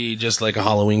would be just like a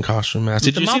Halloween costume mask.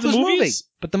 Did the you see mouth the was moving, movies?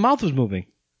 but the mouth was moving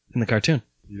in the cartoon.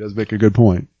 He does make a good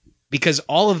point. Because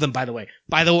all of them, by the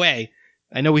way,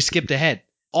 I know we skipped ahead.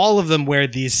 All of them wear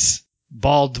these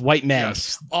bald white men.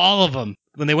 Yes. All of them.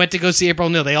 When they went to go see April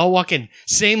O'Neil, they all walk in.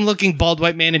 Same looking bald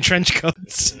white man in trench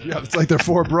coats. Yeah, it's like they're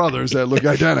four brothers that look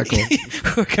identical.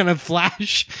 We're going to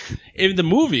flash. In the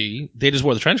movie, they just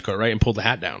wore the trench coat, right, and pulled the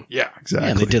hat down. Yeah, exactly.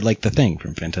 Yeah, they did like the Thing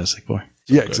from Fantastic Four.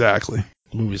 Yeah, good. exactly.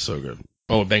 The movie's so good.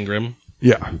 Oh, Ben Grimm?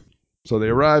 Yeah. So they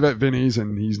arrive at Vinny's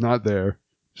and he's not there.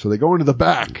 So they go into the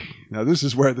back. Now this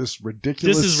is where this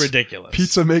ridiculous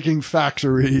pizza making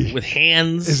factory with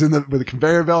hands is with the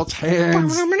conveyor belts,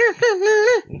 hands.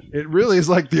 It really is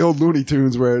like the old Looney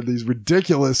Tunes where these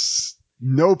ridiculous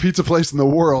no pizza place in the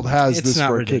world has It's this not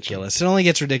for a ridiculous. kitchen. It only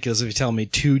gets ridiculous if you tell me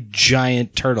 2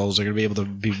 giant turtles are going to be able to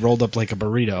be rolled up like a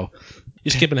burrito.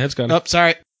 You're skipping ahead, Scott. Oh,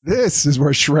 sorry. This is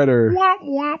where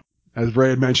Shredder, as Ray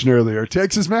had mentioned earlier,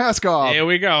 takes his mask off. There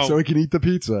we go. So he can eat the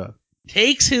pizza.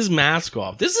 Takes his mask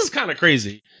off. This is kind of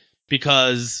crazy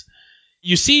because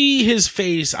you see his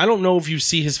face. I don't know if you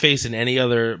see his face in any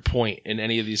other point in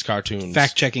any of these cartoons.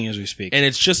 Fact checking as we speak. And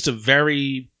it's just a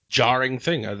very jarring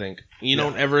thing, I think. You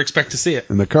don't ever expect to see it.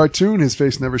 In the cartoon, his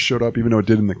face never showed up, even though it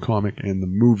did in the comic and the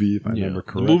movie, if I remember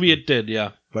correctly. The movie it did,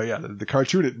 yeah. But yeah, the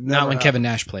cartoon, it never Not when happened. Kevin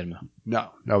Nash played him. No,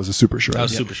 that was a Super Shredder. That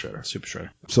was Super Shredder. Super Shredder.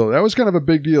 So that was kind of a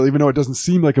big deal, even though it doesn't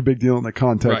seem like a big deal in the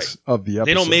context of the episode.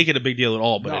 They don't make it a big deal at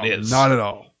all, but it is. Not at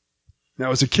all.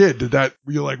 Now, as a kid, did that,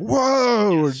 were you like,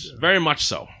 whoa? Yes, very much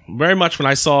so. Very much when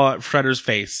I saw Shredder's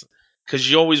face. Because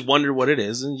you always wonder what it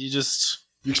is, and you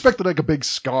expected like a big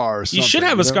scar or something. You should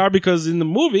have a scar because in the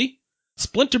movie,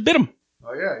 Splinter bit him.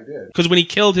 Oh, yeah, he did. Because when he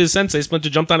killed his sensei, Splinter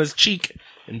jumped on his cheek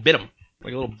and bit him.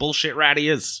 Like a little bullshit rat he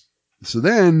is. So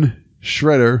then,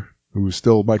 Shredder, who's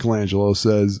still Michelangelo,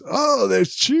 says, oh,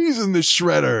 there's cheese in the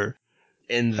Shredder.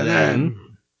 And then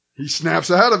he snaps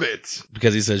out of it.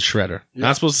 Because he says Shredder. Yeah.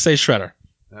 Not supposed to say Shredder.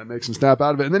 That makes him snap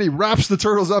out of it. And then he wraps the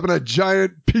turtles up in a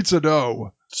giant pizza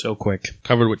dough. So quick.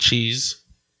 Covered with cheese.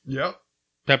 Yep.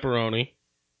 Pepperoni.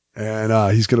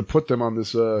 And he's going to put them on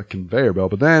this conveyor belt.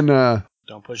 But then...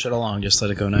 don't push it along. Just let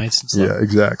it go nice and slow. Yeah,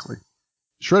 exactly.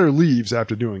 Shredder leaves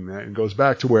after doing that and goes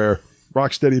back to where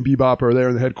Rocksteady and Bebop are there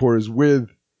in the headquarters with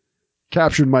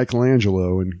captured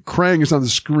Michelangelo. And Krang is on the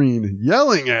screen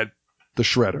yelling at the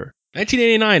Shredder.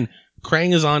 1989.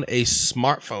 Krang is on a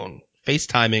smartphone.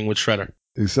 FaceTiming with Shredder.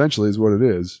 Essentially is what it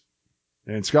is.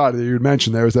 And Scott, you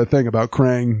mentioned there was that thing about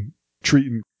Krang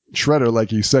treating Shredder like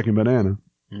he's second banana.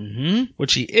 Mm-hmm.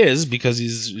 Which he is because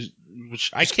he's... Which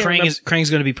I can't remember.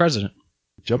 Krang's going to be president.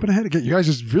 Jumping ahead again. You guys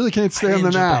just really can't stay on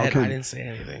the now. I didn't say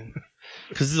anything.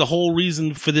 Because the whole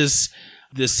reason for this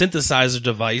synthesizer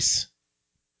device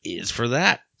is for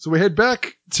that. So we head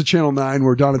back to Channel 9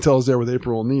 where Donatello's there with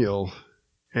April O'Neil.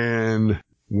 And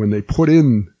when they put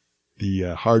in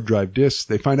the hard drive disc,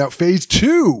 they find out Phase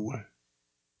 2,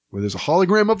 where there's a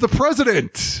hologram of the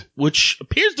president. Which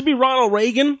appears to be Ronald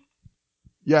Reagan.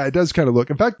 Yeah, it does kind of look.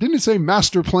 In fact, didn't it say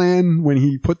master plan when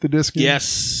he put the disc in?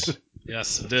 Yes.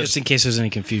 Yes, it did. Just in case there's any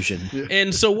confusion. Yeah.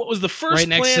 And so what was the first right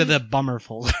next plan? to the bummer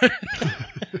folder.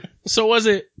 So was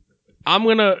it, I'm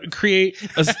going to create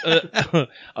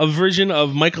a version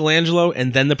of Michelangelo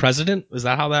and then the president? Is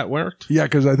that how that worked? Yeah,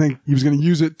 because I think he was going to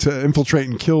use it to infiltrate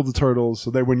and kill the turtles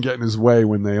so they wouldn't get in his way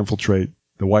when they infiltrate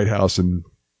the White House and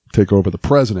take over the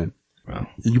president. Wow.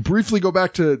 You briefly go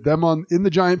back to them in the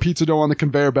giant pizza dough on the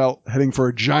conveyor belt, heading for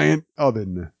a giant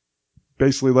oven.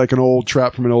 Basically like an old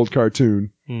trap from an old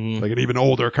cartoon. Mm-hmm. Like an even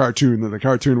older cartoon than the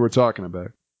cartoon we're talking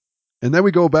about. And then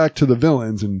we go back to the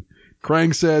villains, and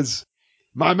Krang says,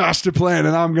 my master plan,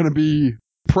 and I'm going to be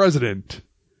president.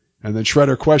 And then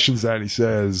Shredder questions that, and he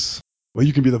says, well,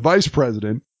 you can be the vice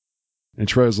president. And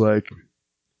Shredder's like,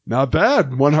 not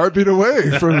bad. One heartbeat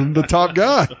away from the top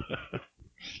guy.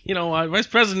 You know, vice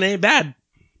president ain't bad.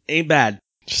 Ain't bad.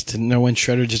 Just didn't know when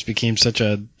Shredder just became such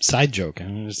a side joke. I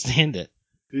don't understand it.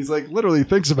 He's like, literally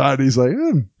thinks about it. He's like,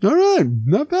 all right,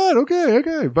 not bad.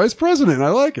 Okay. Vice president. I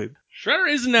like it. Shredder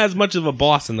isn't as much of a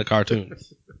boss in the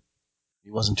cartoons.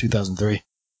 He was in 2003.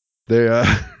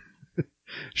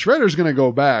 Shredder's going to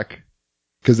go back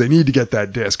because they need to get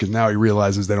that disc, because now he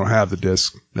realizes they don't have the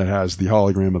disc that has the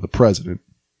hologram of the president.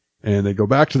 And they go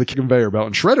back to the conveyor belt,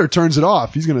 and Shredder turns it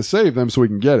off. He's going to save them so he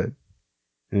can get it.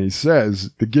 And he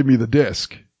says, to give me the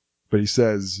disc. But he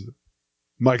says,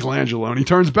 Michelangelo, and he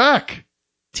turns back.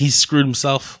 He screwed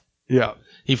himself. Yeah.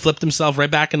 He flipped himself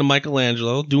right back into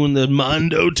Michelangelo, doing the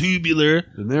Mondo Tubular.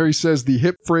 And there he says the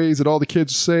hip phrase that all the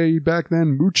kids say back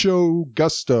then, mucho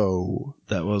gusto.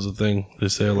 That was a thing they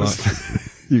say a lot.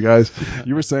 You guys,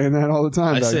 you were saying that all the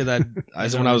time. I say that.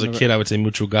 When I was a kid, I would say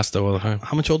mucho gusto all the time.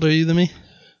 How much older are you than me?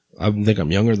 I think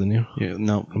I'm younger than you. Yeah,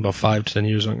 no. I'm about 5 to 10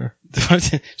 years younger.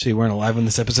 So you weren't alive when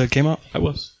this episode came out? I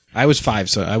was. I was 5,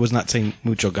 so I was not saying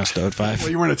mucho gusto at 5. Well,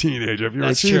 you weren't a teenager. If you were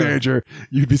That's a teenager,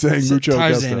 you'd be saying mucho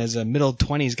Tarzan gusto. as a middle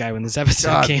 20s guy when this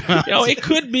episode came out. You know, it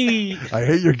could be. I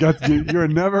hate your guts. You're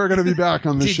never going to be back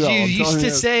on this show. Did you used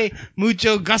to say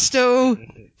mucho gusto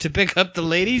to pick up the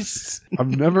ladies?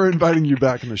 I'm never inviting you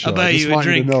back in the show. I'll buy I just you a want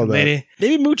drink, you to know that. lady.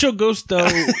 Maybe Mucho Gusto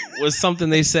was something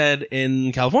they said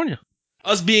in California.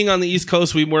 Us being on the East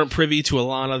Coast, we weren't privy to a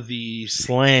lot of the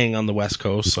slang on the West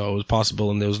Coast, so it was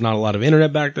possible, and there was not a lot of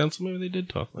internet back then, so maybe they did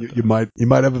talk like that. You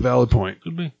might have a valid point.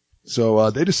 Could be. So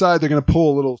they decide they're going to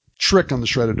pull a little trick on the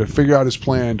Shredder to figure out his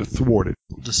plan to thwart it.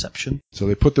 Deception. So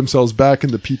they put themselves back in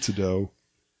the pizza dough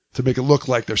to make it look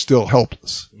like they're still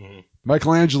helpless. Mm-hmm.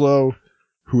 Michelangelo,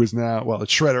 who is now, well,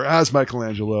 it's Shredder as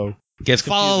Michelangelo. Gets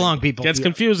Follow confusing. along, people. Gets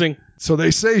confusing. So they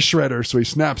say Shredder, so he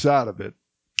snaps out of it.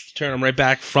 Turn him right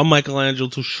back from Michelangelo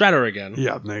to Shredder again.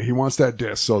 Yeah, he wants that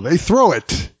disc. So they throw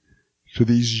it to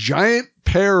these giant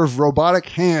pair of robotic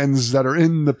hands that are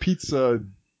in the pizza.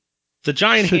 The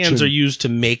giant kitchen. hands are used to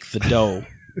make the dough.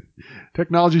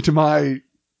 Technology, to my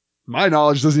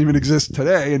knowledge, doesn't even exist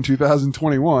today in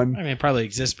 2021. I mean, it probably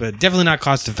exists, but definitely not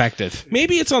cost effective.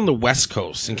 Maybe it's on the West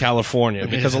Coast in California,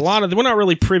 because we're not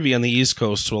really privy on the East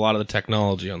Coast to a lot of the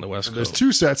technology on the West There's Coast.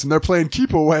 2 sets, and they're playing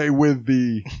keep away with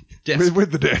the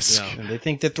with the disc. Yeah. And they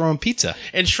think they're throwing pizza.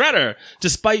 And Shredder,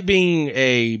 despite being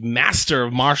a master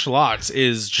of martial arts,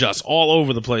 is just all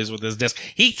over the place with this disc.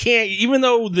 He can't, even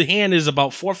though the hand is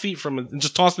about 4 feet from it, and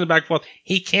just tossing it back and forth,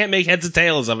 he can't make heads or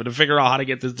tails of it to figure out how to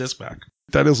get this disc back.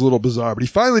 That is a little bizarre, but he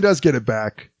finally does get it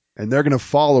back, and they're going to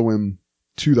follow him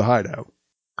to the hideout,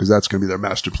 because that's going to be their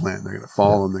master plan. They're going to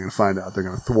follow him, they're going to find out, they're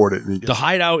going to thwart it. And The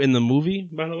hideout in the movie,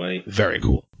 by the way, very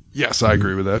cool. Yes, I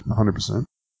agree with that, 100%.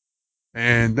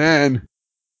 And then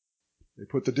they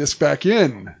put the disc back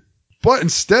in, but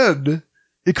instead,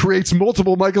 it creates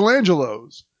multiple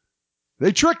Michelangelos.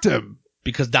 They tricked him.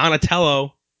 Because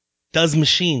Donatello does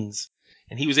machines,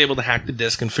 and he was able to hack the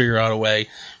disc and figure out a way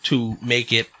to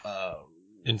make it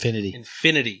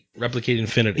Infinity. Replicate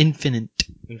infinity. Infinite.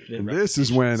 And this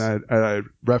is when I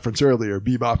referenced earlier,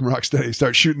 Bebop and Rocksteady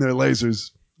start shooting their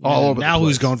lasers all over Now the place.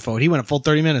 who's going for it? He went a full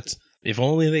 30 minutes. If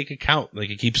only they could count, they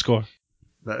could keep score.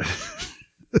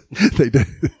 They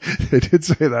did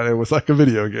say that. It was like a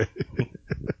video game.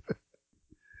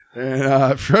 And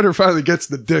Shredder finally gets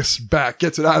the disc back,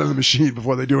 gets it out of the machine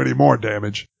before they do any more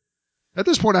damage. At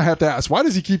this point, I have to ask, why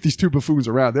does he keep these 2 buffoons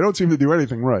around? They don't seem to do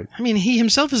anything right. I mean, he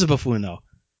himself is a buffoon, though.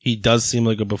 He does seem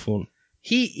like a buffoon.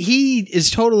 He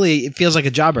is totally, it feels like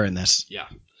a jobber in this. Yeah.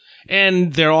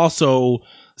 And they're also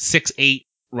 6'8"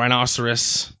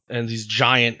 rhinoceros and these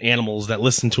giant animals that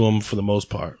listen to him for the most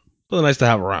part. So they're nice to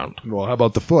have around. Well, how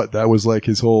about the Foot? That was like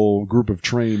his whole group of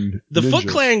trained The ninjas. Foot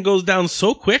Clan goes down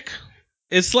so quick.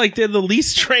 It's like they're the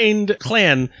least trained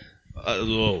clan,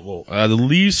 the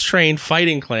least trained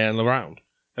fighting clan around.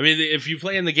 I mean, if you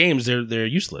play in the games, they're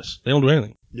useless. They don't do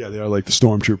anything. Yeah, they are like the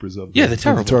stormtroopers of they're the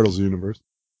terrible. Turtles universe.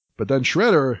 But then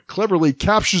Shredder cleverly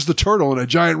captures the turtle in a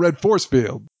giant red force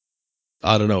field.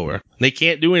 Out of nowhere. They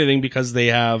can't do anything because they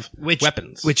have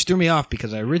weapons. Which threw me off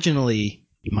because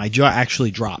my jaw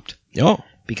actually dropped. Oh.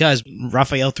 Because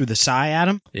Raphael threw the Psy at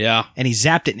him. Yeah. And he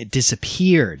zapped it and it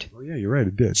disappeared. Oh, yeah, you're right.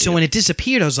 It did. So when it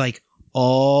disappeared, I was like,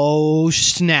 oh,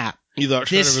 snap. You thought Shredder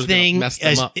This was thing gonna mess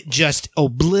them up. it just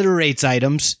obliterates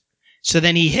items. So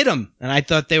then he hit him, and I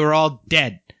thought they were all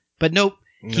dead. But nope.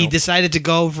 He decided to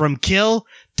go from kill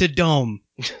to dome.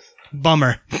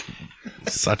 Bummer.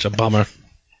 Such a bummer.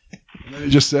 And then he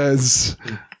just says,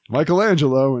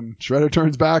 Michelangelo, and Shredder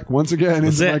turns back once again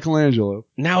into Michelangelo.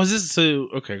 Now is this so?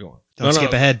 Okay, go on. Don't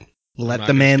skip ahead. Let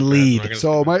the man lead.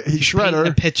 So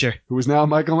Shredder, picture, who is now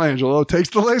Michelangelo, takes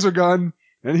the laser gun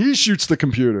and he shoots the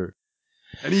computer,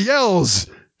 and he yells,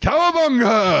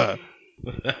 "Cowabunga!"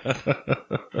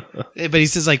 But he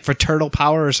says like for turtle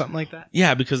power or something like that.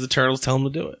 Yeah, because the turtles tell him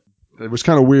to do it. It was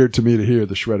kind of weird to me to hear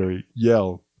the Shredder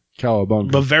yell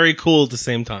 "Cowabunga," but very cool at the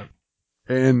same time.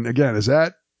 And again, is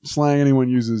that slang anyone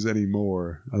uses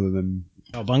anymore other than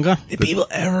Cowabunga? Did people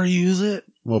ever use it?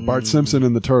 Well, Bart Simpson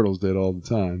and the Turtles did all the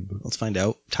time. But let's find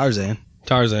out. Tarzan.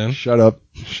 Shut up.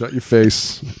 Shut your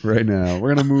face right now.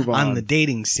 We're going to move on. On the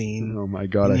dating scene. Oh, my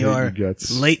God. I hate you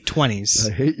guts. Late 20s.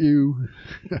 I hate you.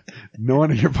 No one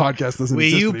in your podcast doesn't Were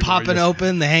exist you anymore. popping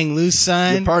open the hang loose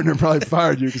sign? Your partner probably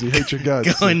fired you because he hates your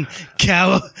guts. Going,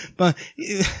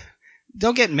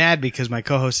 don't get mad because my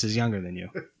co-host is younger than you.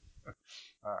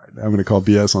 All right. I'm going to call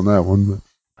BS on that one. But...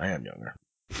 I am younger.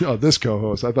 Oh, this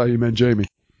co-host. I thought you meant Jamie.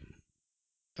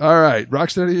 All right.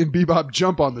 Rocksteady and Bebop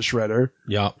jump on the Shredder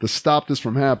to stop this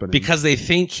from happening. Because they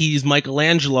think he's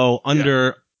Michelangelo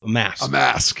under a mask. A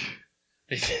mask.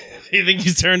 They think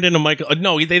he's turned into Michael.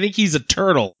 No, they think he's a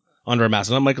turtle under a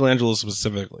mask, not Michelangelo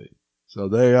specifically. So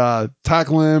they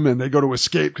tackle him and they go to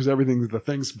escape because the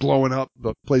thing's blowing up.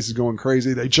 The place is going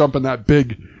crazy. They jump in that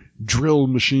big drill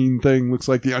machine thing. Looks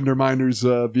like the Underminer's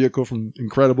vehicle from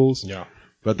Incredibles. Yeah.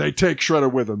 But they take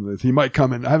Shredder with them. He might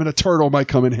come in. Having a turtle might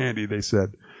come in handy, they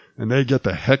said. And they get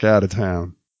the heck out of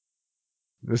town.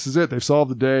 This is it. They've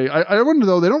solved the day. I wonder,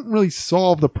 though, they don't really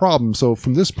solve the problem. So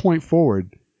from this point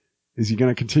forward, is he going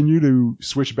to continue to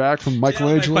switch back from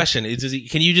Michelangelo? My question is,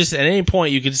 can you just, at any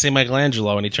point, you could say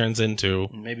Michelangelo and he turns into...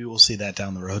 Maybe we'll see that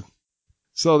down the road.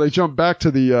 So they jump back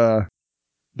to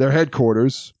their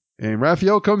headquarters, and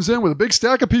Raphael comes in with a big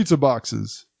stack of pizza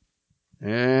boxes.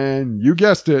 And you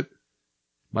guessed it,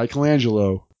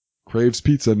 Michelangelo craves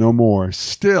pizza no more.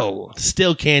 Still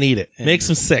can't eat it. Makes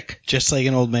him sick. Just like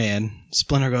an old man,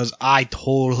 Splinter goes, I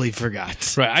totally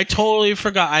forgot. Right, I totally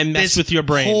forgot. I messed with your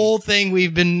brain. Whole thing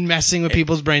we've been messing with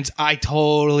people's brains. I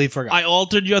totally forgot. I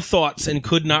altered your thoughts and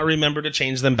could not remember to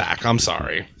change them back. I'm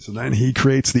sorry. So then he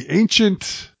creates the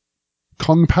ancient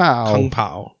Kung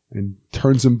Pao. And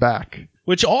turns him back.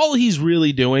 Which all he's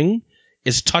really doing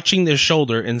is touching their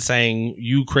shoulder and saying,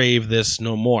 you crave this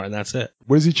no more, and that's it.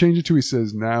 What does he change it to? He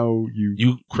says, now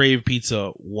you crave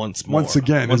pizza once more. Once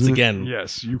again. Once again.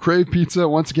 Yes. You crave pizza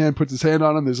once again, puts his hand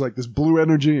on him. There's like this blue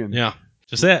energy. And yeah.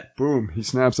 Just it. Boom. He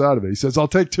snaps out of it. He says, I'll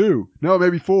take 2. No,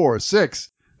 maybe 4, 6.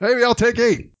 Maybe I'll take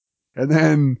 8. And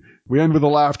then we end with a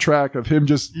laugh track of him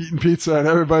just eating pizza and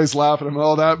everybody's laughing at him.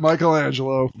 All that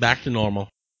Michelangelo. Back to normal.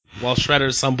 While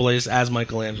Shredder's someplace as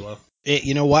Michelangelo.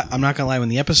 You know what? I'm not going to lie. When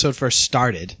the episode first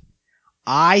started,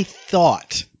 I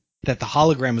thought that the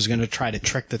hologram was going to try to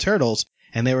trick the turtles,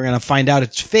 and they were going to find out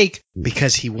it's fake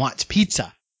because he wants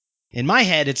pizza. In my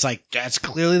head, it's like, that's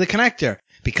clearly the connector,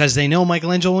 because they know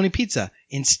Michelangelo wanted pizza.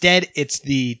 Instead, it's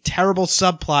the terrible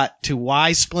subplot to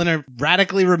why Splinter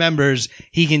radically remembers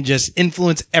he can just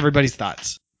influence everybody's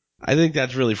thoughts. I think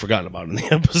that's really forgotten about in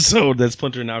the episode, that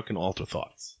Splinter now can alter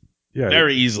thoughts. Yeah.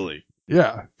 Very easily.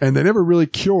 Yeah, and they never really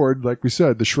cured, like we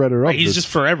said, the Shredder up. He's just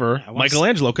forever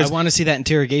Michelangelo. I want to see that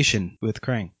interrogation with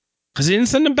Krang. Because they didn't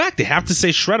send him back. They have to say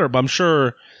Shredder, but I'm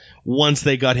sure once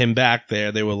they got him back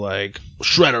there, they were like,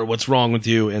 Shredder, what's wrong with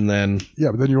you? And then...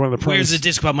 Yeah, but then you're one of the Where's the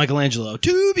disc about Michelangelo?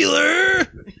 Tubular!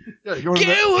 Yeah, you go on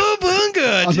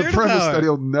the premise that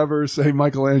he'll never say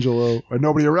Michelangelo, or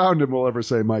nobody around him will ever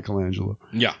say Michelangelo.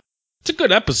 Yeah. It's a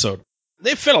good episode.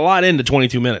 They fit a lot into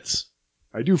 22 minutes.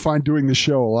 I do find doing this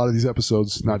show, a lot of these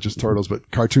episodes, not just Turtles, but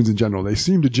cartoons in general, they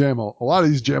seem to jam a lot of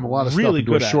these jam a lot of really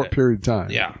stuff into a short period of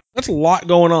time. Yeah. That's a lot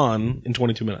going on in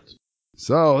 22 minutes.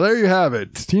 So there you have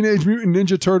it. Teenage Mutant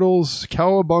Ninja Turtles,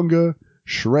 Cowabunga,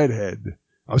 Shredhead.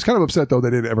 I was kind of upset, though, they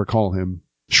didn't ever call him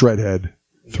Shredhead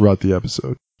throughout the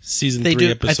episode. Season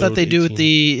 3 episode I thought they 18.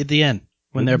 do at the end,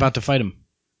 when they're about to fight him.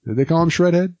 Did they call him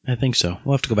Shredhead? I think so.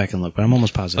 We'll have to go back and look, but I'm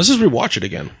almost positive. Let's just rewatch it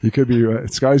again. You could be right.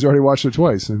 Sky's already watched it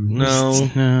twice. And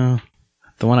No.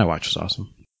 The one I watched was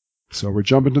awesome. So we're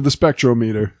jumping to the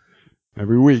Spectrometer.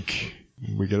 Every week,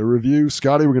 we get a review.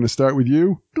 Scotty, we're going to start with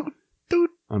you.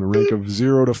 On a rank of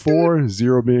 0 to 4,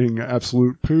 0 being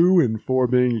absolute poo, and 4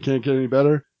 being you can't get any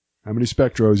better. How many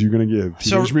Spectros are you going to give?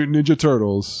 Teenage Mutant Ninja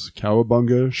Turtles,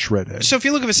 Cowabunga, Shredhead. So if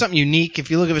you look at something unique,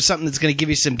 if you look at something that's going to give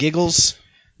you some giggles,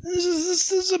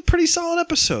 this is a pretty solid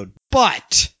episode.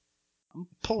 But I'm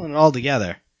pulling it all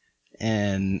together.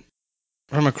 And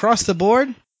from across the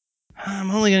board,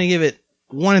 I'm only going to give it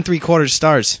 1 3/4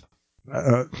 stars.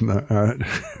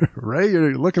 Ray,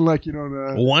 you're looking like you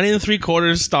don't... 1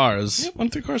 3/4 stars. Yep, 1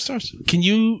 3/4 stars. Can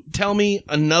you tell me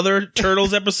another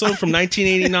Turtles episode from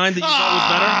 1989 that you thought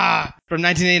was better? From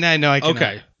 1989, no, I can't.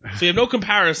 Okay. So you have no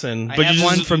comparison. I but have you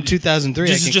one from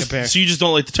 2003 I can compare. So you just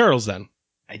don't like the Turtles then?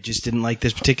 I just didn't like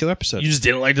this particular episode. You just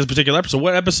didn't like this particular episode.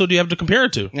 What episode do you have to compare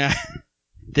it to? Yeah,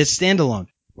 this standalone.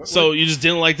 So you just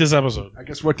didn't like this episode? I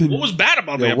guess what was bad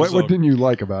about the episode? What didn't you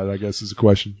like about it, I guess, is a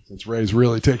question. Since Ray's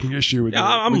really taking issue with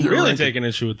I'm with your really ranking. taking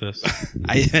issue with this.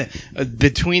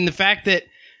 Between the fact that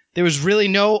there was really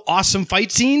no awesome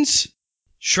fight scenes,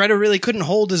 Shredder really couldn't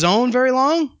hold his own very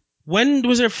long. When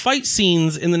was there fight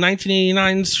scenes in the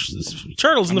 1989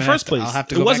 Turtles in the first place? I'll have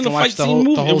to it go wasn't back and a fight watch the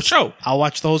scene whole, movie, show. I'll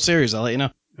watch the whole series. I'll let you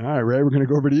know. All right, Ray, we're going to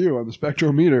go over to you on the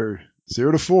Spectrometer.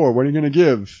 0 to 4, what are you going to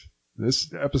give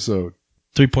this episode?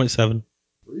 3.7.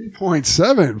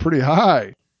 3.7, pretty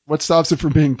high. What stops it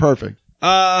from being perfect?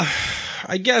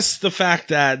 I guess the fact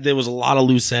that there was a lot of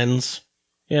loose ends.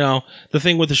 You know, the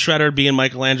thing with the Shredder being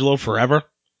Michelangelo forever.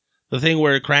 The thing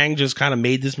where Krang just kind of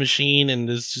made this machine and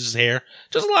this is his hair.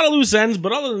 Just a lot of loose ends,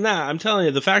 but other than that, I'm telling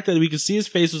you, the fact that we could see his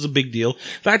face was a big deal. The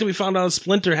fact that we found out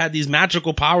Splinter had these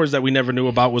magical powers that we never knew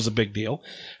about was a big deal.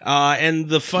 And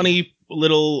the funny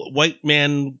little white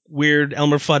man, weird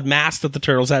Elmer Fudd mask that the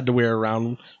Turtles had to wear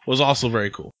around was also very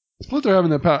cool. Splinter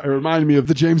having that power, it reminded me of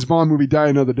the James Bond movie Die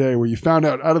Another Day, where you found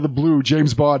out of the blue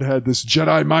James Bond had this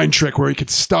Jedi mind trick where he could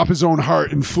stop his own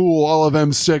heart and fool all of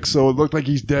M6 so it looked like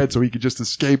he's dead so he could just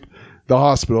escape the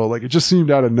hospital. Like, it just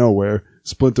seemed out of nowhere.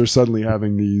 Splinter suddenly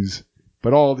having these,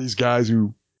 but all these guys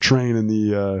who train in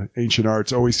the ancient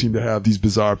arts always seem to have these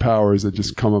bizarre powers that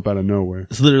just come up out of nowhere.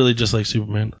 It's literally just like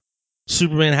Superman.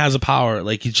 Superman has a power,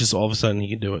 like he's just all of a sudden he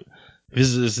can do it.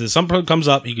 If something comes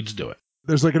up, he can just do it.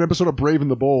 There's like an episode of Brave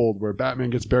and the Bold where Batman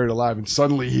gets buried alive and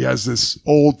suddenly he has this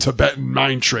old Tibetan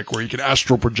mind trick where he can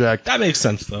astral project. That makes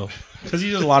sense though, because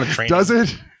he does a lot of training. Does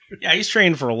it? Yeah, he's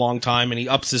trained for a long time and he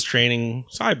ups his training,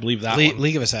 so I believe that one.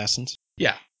 League of Assassins.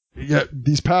 Yeah. Yeah,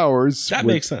 these powers, that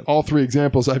makes sense. All three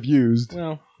examples I've used,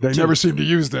 well, they never seem to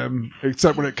use them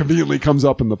except when it conveniently comes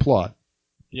up in the plot.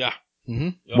 Yeah. Mm-hmm.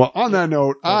 Yep. Well, on that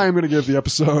note, I'm going to give the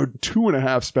episode 2.5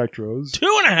 Spectros.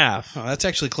 2.5. Oh, that's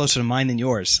actually closer to mine than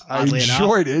yours. I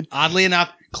enjoyed it. Oddly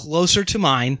enough, closer to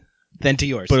mine than to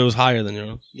yours. But it was higher than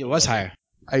yours. It was higher.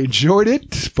 I enjoyed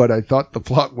it, but I thought the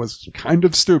plot was kind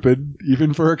of stupid,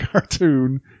 even for a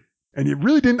cartoon. And it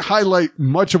really didn't highlight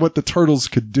much of what the Turtles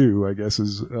could do, I guess,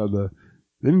 is they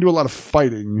didn't do a lot of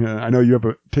fighting. I know you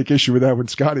take issue with that when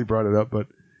Scotty brought it up, but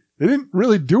they didn't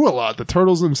really do a lot. The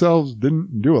Turtles themselves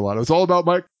didn't do a lot. It was all about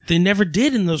Mike. They never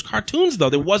did in those cartoons, though.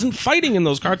 There wasn't fighting in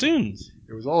those cartoons.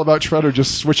 It was all about Shredder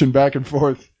just switching back and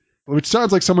forth, which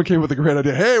sounds like someone came up with a great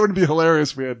idea. Hey, it would be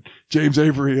hilarious if we had James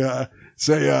Avery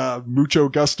say mucho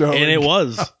gusto. And it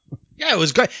was. Yeah, it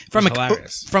was great. From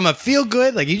a feel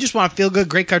good, like you just want a feel good,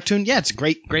 great cartoon. Yeah, it's a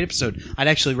great episode. I'd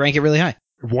actually rank it really high.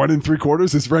 1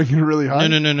 3/4 is ranking it really high.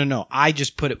 No. I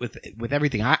just put it with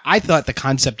everything. I thought the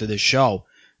concept of this show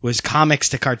was comics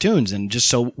to cartoons, and just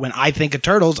so when I think of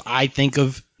Turtles, I think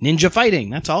of ninja fighting.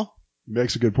 That's all.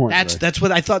 Makes a good point. That's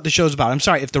what I thought the show's about. I'm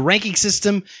sorry if the ranking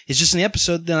system is just in the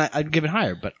episode, then I'd give it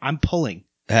higher. But I'm pulling.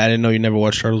 I didn't know you never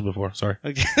watched Turtles before. Sorry.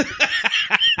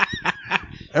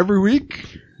 Every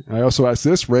week, I also ask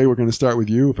this, Ray. We're going to start with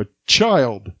you. If a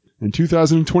child in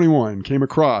 2021 came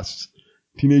across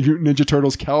Teenage Mutant Ninja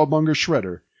Turtles Cowabunga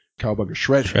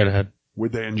Shredhead,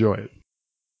 would they enjoy it?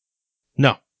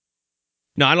 No.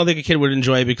 No, I don't think a kid would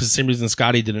enjoy it because the same reason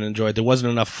Scotty didn't enjoy it. There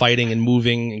wasn't enough fighting and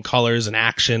moving and colors and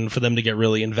action for them to get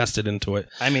really invested into it.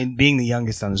 I mean, being the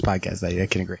youngest on this podcast, I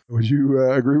can agree. Would you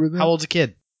agree with that? How old's a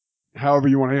kid? However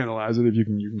you want to analyze it. If you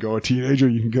can go a teenager,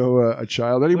 you can go a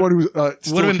child. Anyone who's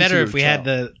would have been better if we had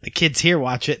the kids here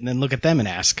watch it and then look at them and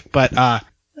ask. But I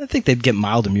think they'd get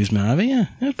mild amusement out of it. Yeah,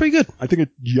 that's pretty good. I think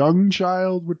a young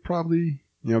child would probably,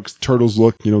 because turtles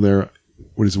look, they're,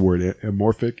 what is the word?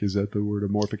 Amorphic? Is that the word?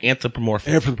 Amorphic?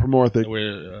 Anthropomorphic. Anthropomorphic.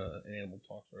 Where animal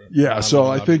talk. Yeah, so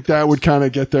I think that would kind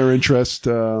of get their interest.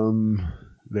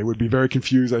 They would be very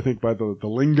confused, I think, by the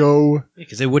lingo.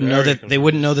 Because they wouldn't know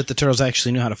that the turtles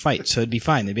actually knew how to fight, so it'd be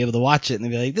fine. They'd be able to watch it and they'd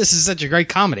be like, "This is such a great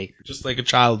comedy," just like a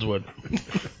child would.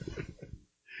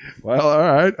 Well,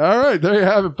 all right, there you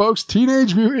have it, folks.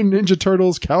 Teenage Mutant Ninja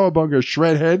Turtles Cowabunga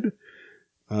Shredhead.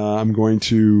 I'm going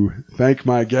to thank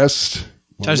my guest.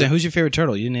 Tarzan, who's your favorite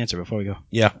turtle? You didn't answer before we go.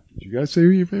 Yeah. Did you guys say who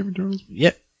your favorite turtles?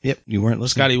 Yep. You weren't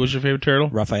listening. Scotty, what's your favorite turtle?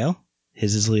 Raphael.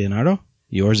 His is Leonardo.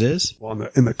 Yours is? Well,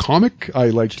 in the comic, I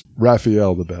liked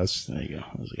Raphael the best. There you go.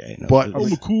 That was a guy. But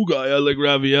I'm a cool guy. I like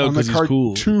Raphael because he's cool.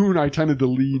 On the cartoon, I tended to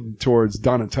lean towards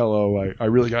Donatello. I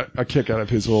really got a kick out of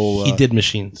his whole... he did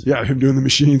machines. Yeah, him doing the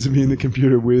machines and being the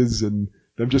computer whiz and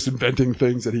them just inventing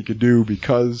things that he could do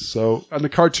because... So, on the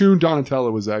cartoon,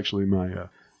 Donatello was actually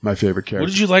my favorite character. What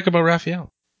did you like about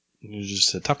Raphael? He was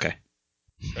just a tough guy.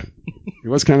 He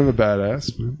was kind of a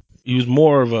badass. Man. He was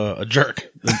more of a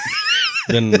jerk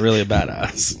than really a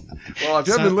badass. Well, if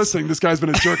you haven't been listening, this guy's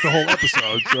been a jerk the whole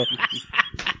episode. So.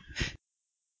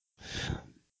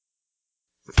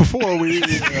 Before we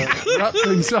wrap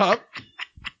things up,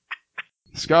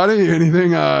 Scotty,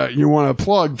 anything you want to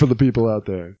plug for the people out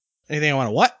there? Anything I want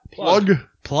to what?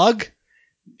 Plug?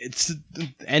 It's the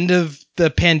end of the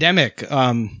pandemic,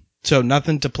 so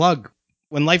nothing to plug.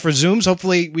 When life resumes,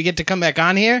 hopefully we get to come back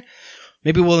on here.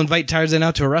 Maybe we'll invite Tarzan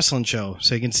out to a wrestling show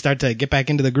so he can start to get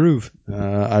back into the groove.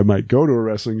 I might go to a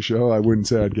wrestling show. I wouldn't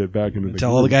say I'd get back into the groove.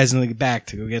 Tell all the guys in the back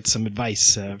to go get some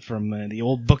advice from the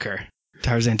old booker,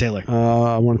 Tarzan Taylor.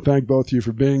 I want to thank both of you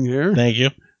for being here. Thank you.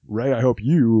 Ray, I hope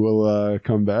you will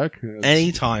come back.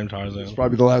 Anytime, Tarzan. It's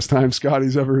probably the last time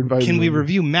Scotty's ever invited me. Can we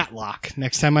review Matlock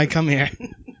next time I come here?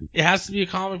 It has to be a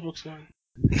comic book story.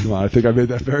 Well, I think I made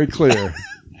that very clear.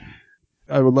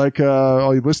 I would like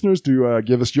all you listeners to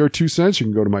give us your 2 cents. You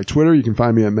can go to my Twitter. You can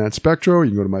find me at Matt Spectro.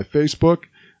 You can go to my Facebook.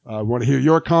 I want to hear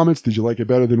your comments. Did you like it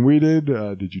better than we did?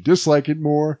 Did you dislike it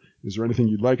more? Is there anything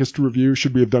you'd like us to review?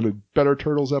 Should we have done a better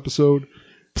Turtles episode?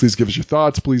 Please give us your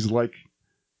thoughts. Please like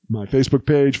my Facebook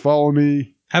page. Follow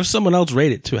me. Have someone else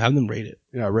rate it too. Have them rate it.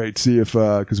 Yeah, rate. See if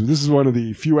because this is one of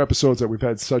the few episodes that we've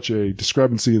had such a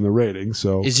discrepancy in the rating.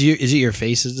 So Is it your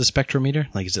face as the spectrometer?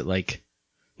 Like, is it like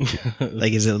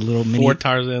is it a little mini? 4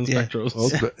 Tarzan Yeah. Spectros.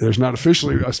 well, there's not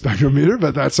officially a spectrometer,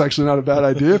 but that's actually not a bad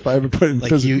idea if I ever put it in Like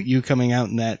physical. you coming out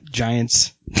in that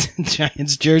Giants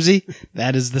Giants jersey,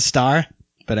 that is the star.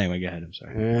 But anyway, go ahead. I'm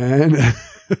sorry. And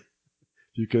if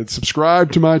you could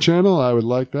subscribe to my channel, I would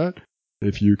like that.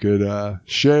 If you could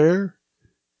share,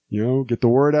 get the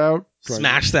word out.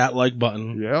 Smash that like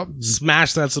button. Yep.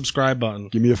 Smash that subscribe button.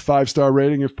 Give me a 5-star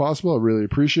rating if possible. I really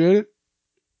appreciate it.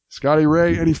 Scotty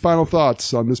Ray, any final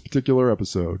thoughts on this particular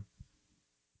episode?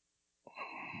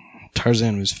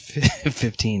 Tarzan was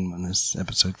 15 when this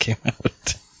episode came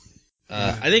out.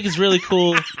 I think it's really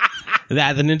cool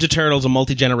that the Ninja Turtles are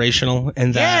multi-generational,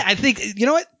 and that I think you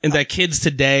know what. and that kids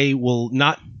today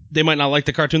they might not like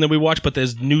the cartoon that we watch, but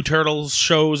there's new Turtles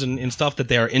shows and stuff that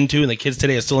they are into, and the kids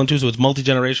today are still into, so it's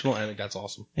multi-generational. I think that's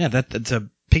awesome. Yeah, that's a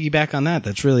piggyback on that.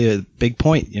 That's really a big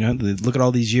point. Look at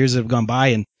all these years that have gone by,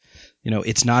 and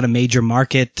it's not a major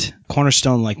market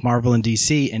cornerstone like Marvel and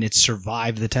DC, and it's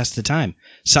survived the test of time.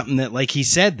 Something that, like he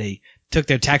said, they took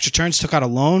their tax returns, took out a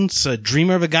loan. It's a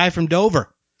dreamer of a guy from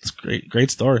Dover. It's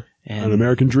great story. And An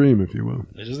American dream, if you will.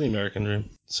 It is the American dream.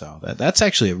 so that's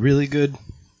actually a really good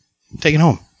taking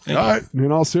home. All right.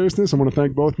 In all seriousness, I want to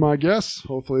thank both my guests.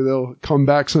 Hopefully they'll come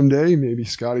back someday. Maybe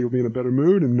Scotty will be in a better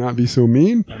mood and not be so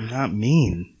mean. I'm not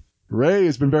mean. Ray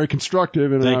has been very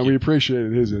constructive, and Thank you. we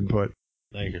appreciated his input.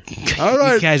 Thank you. All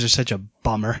right. You guys are such a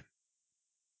bummer.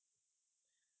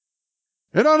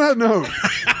 And on that note,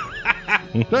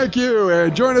 thank you,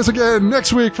 and join us again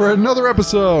next week for another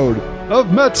episode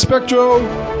of Matt Spectro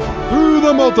Through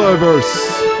the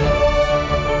Multiverse.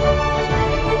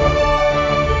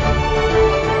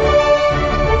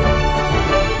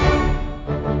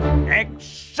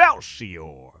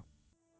 Excelsior!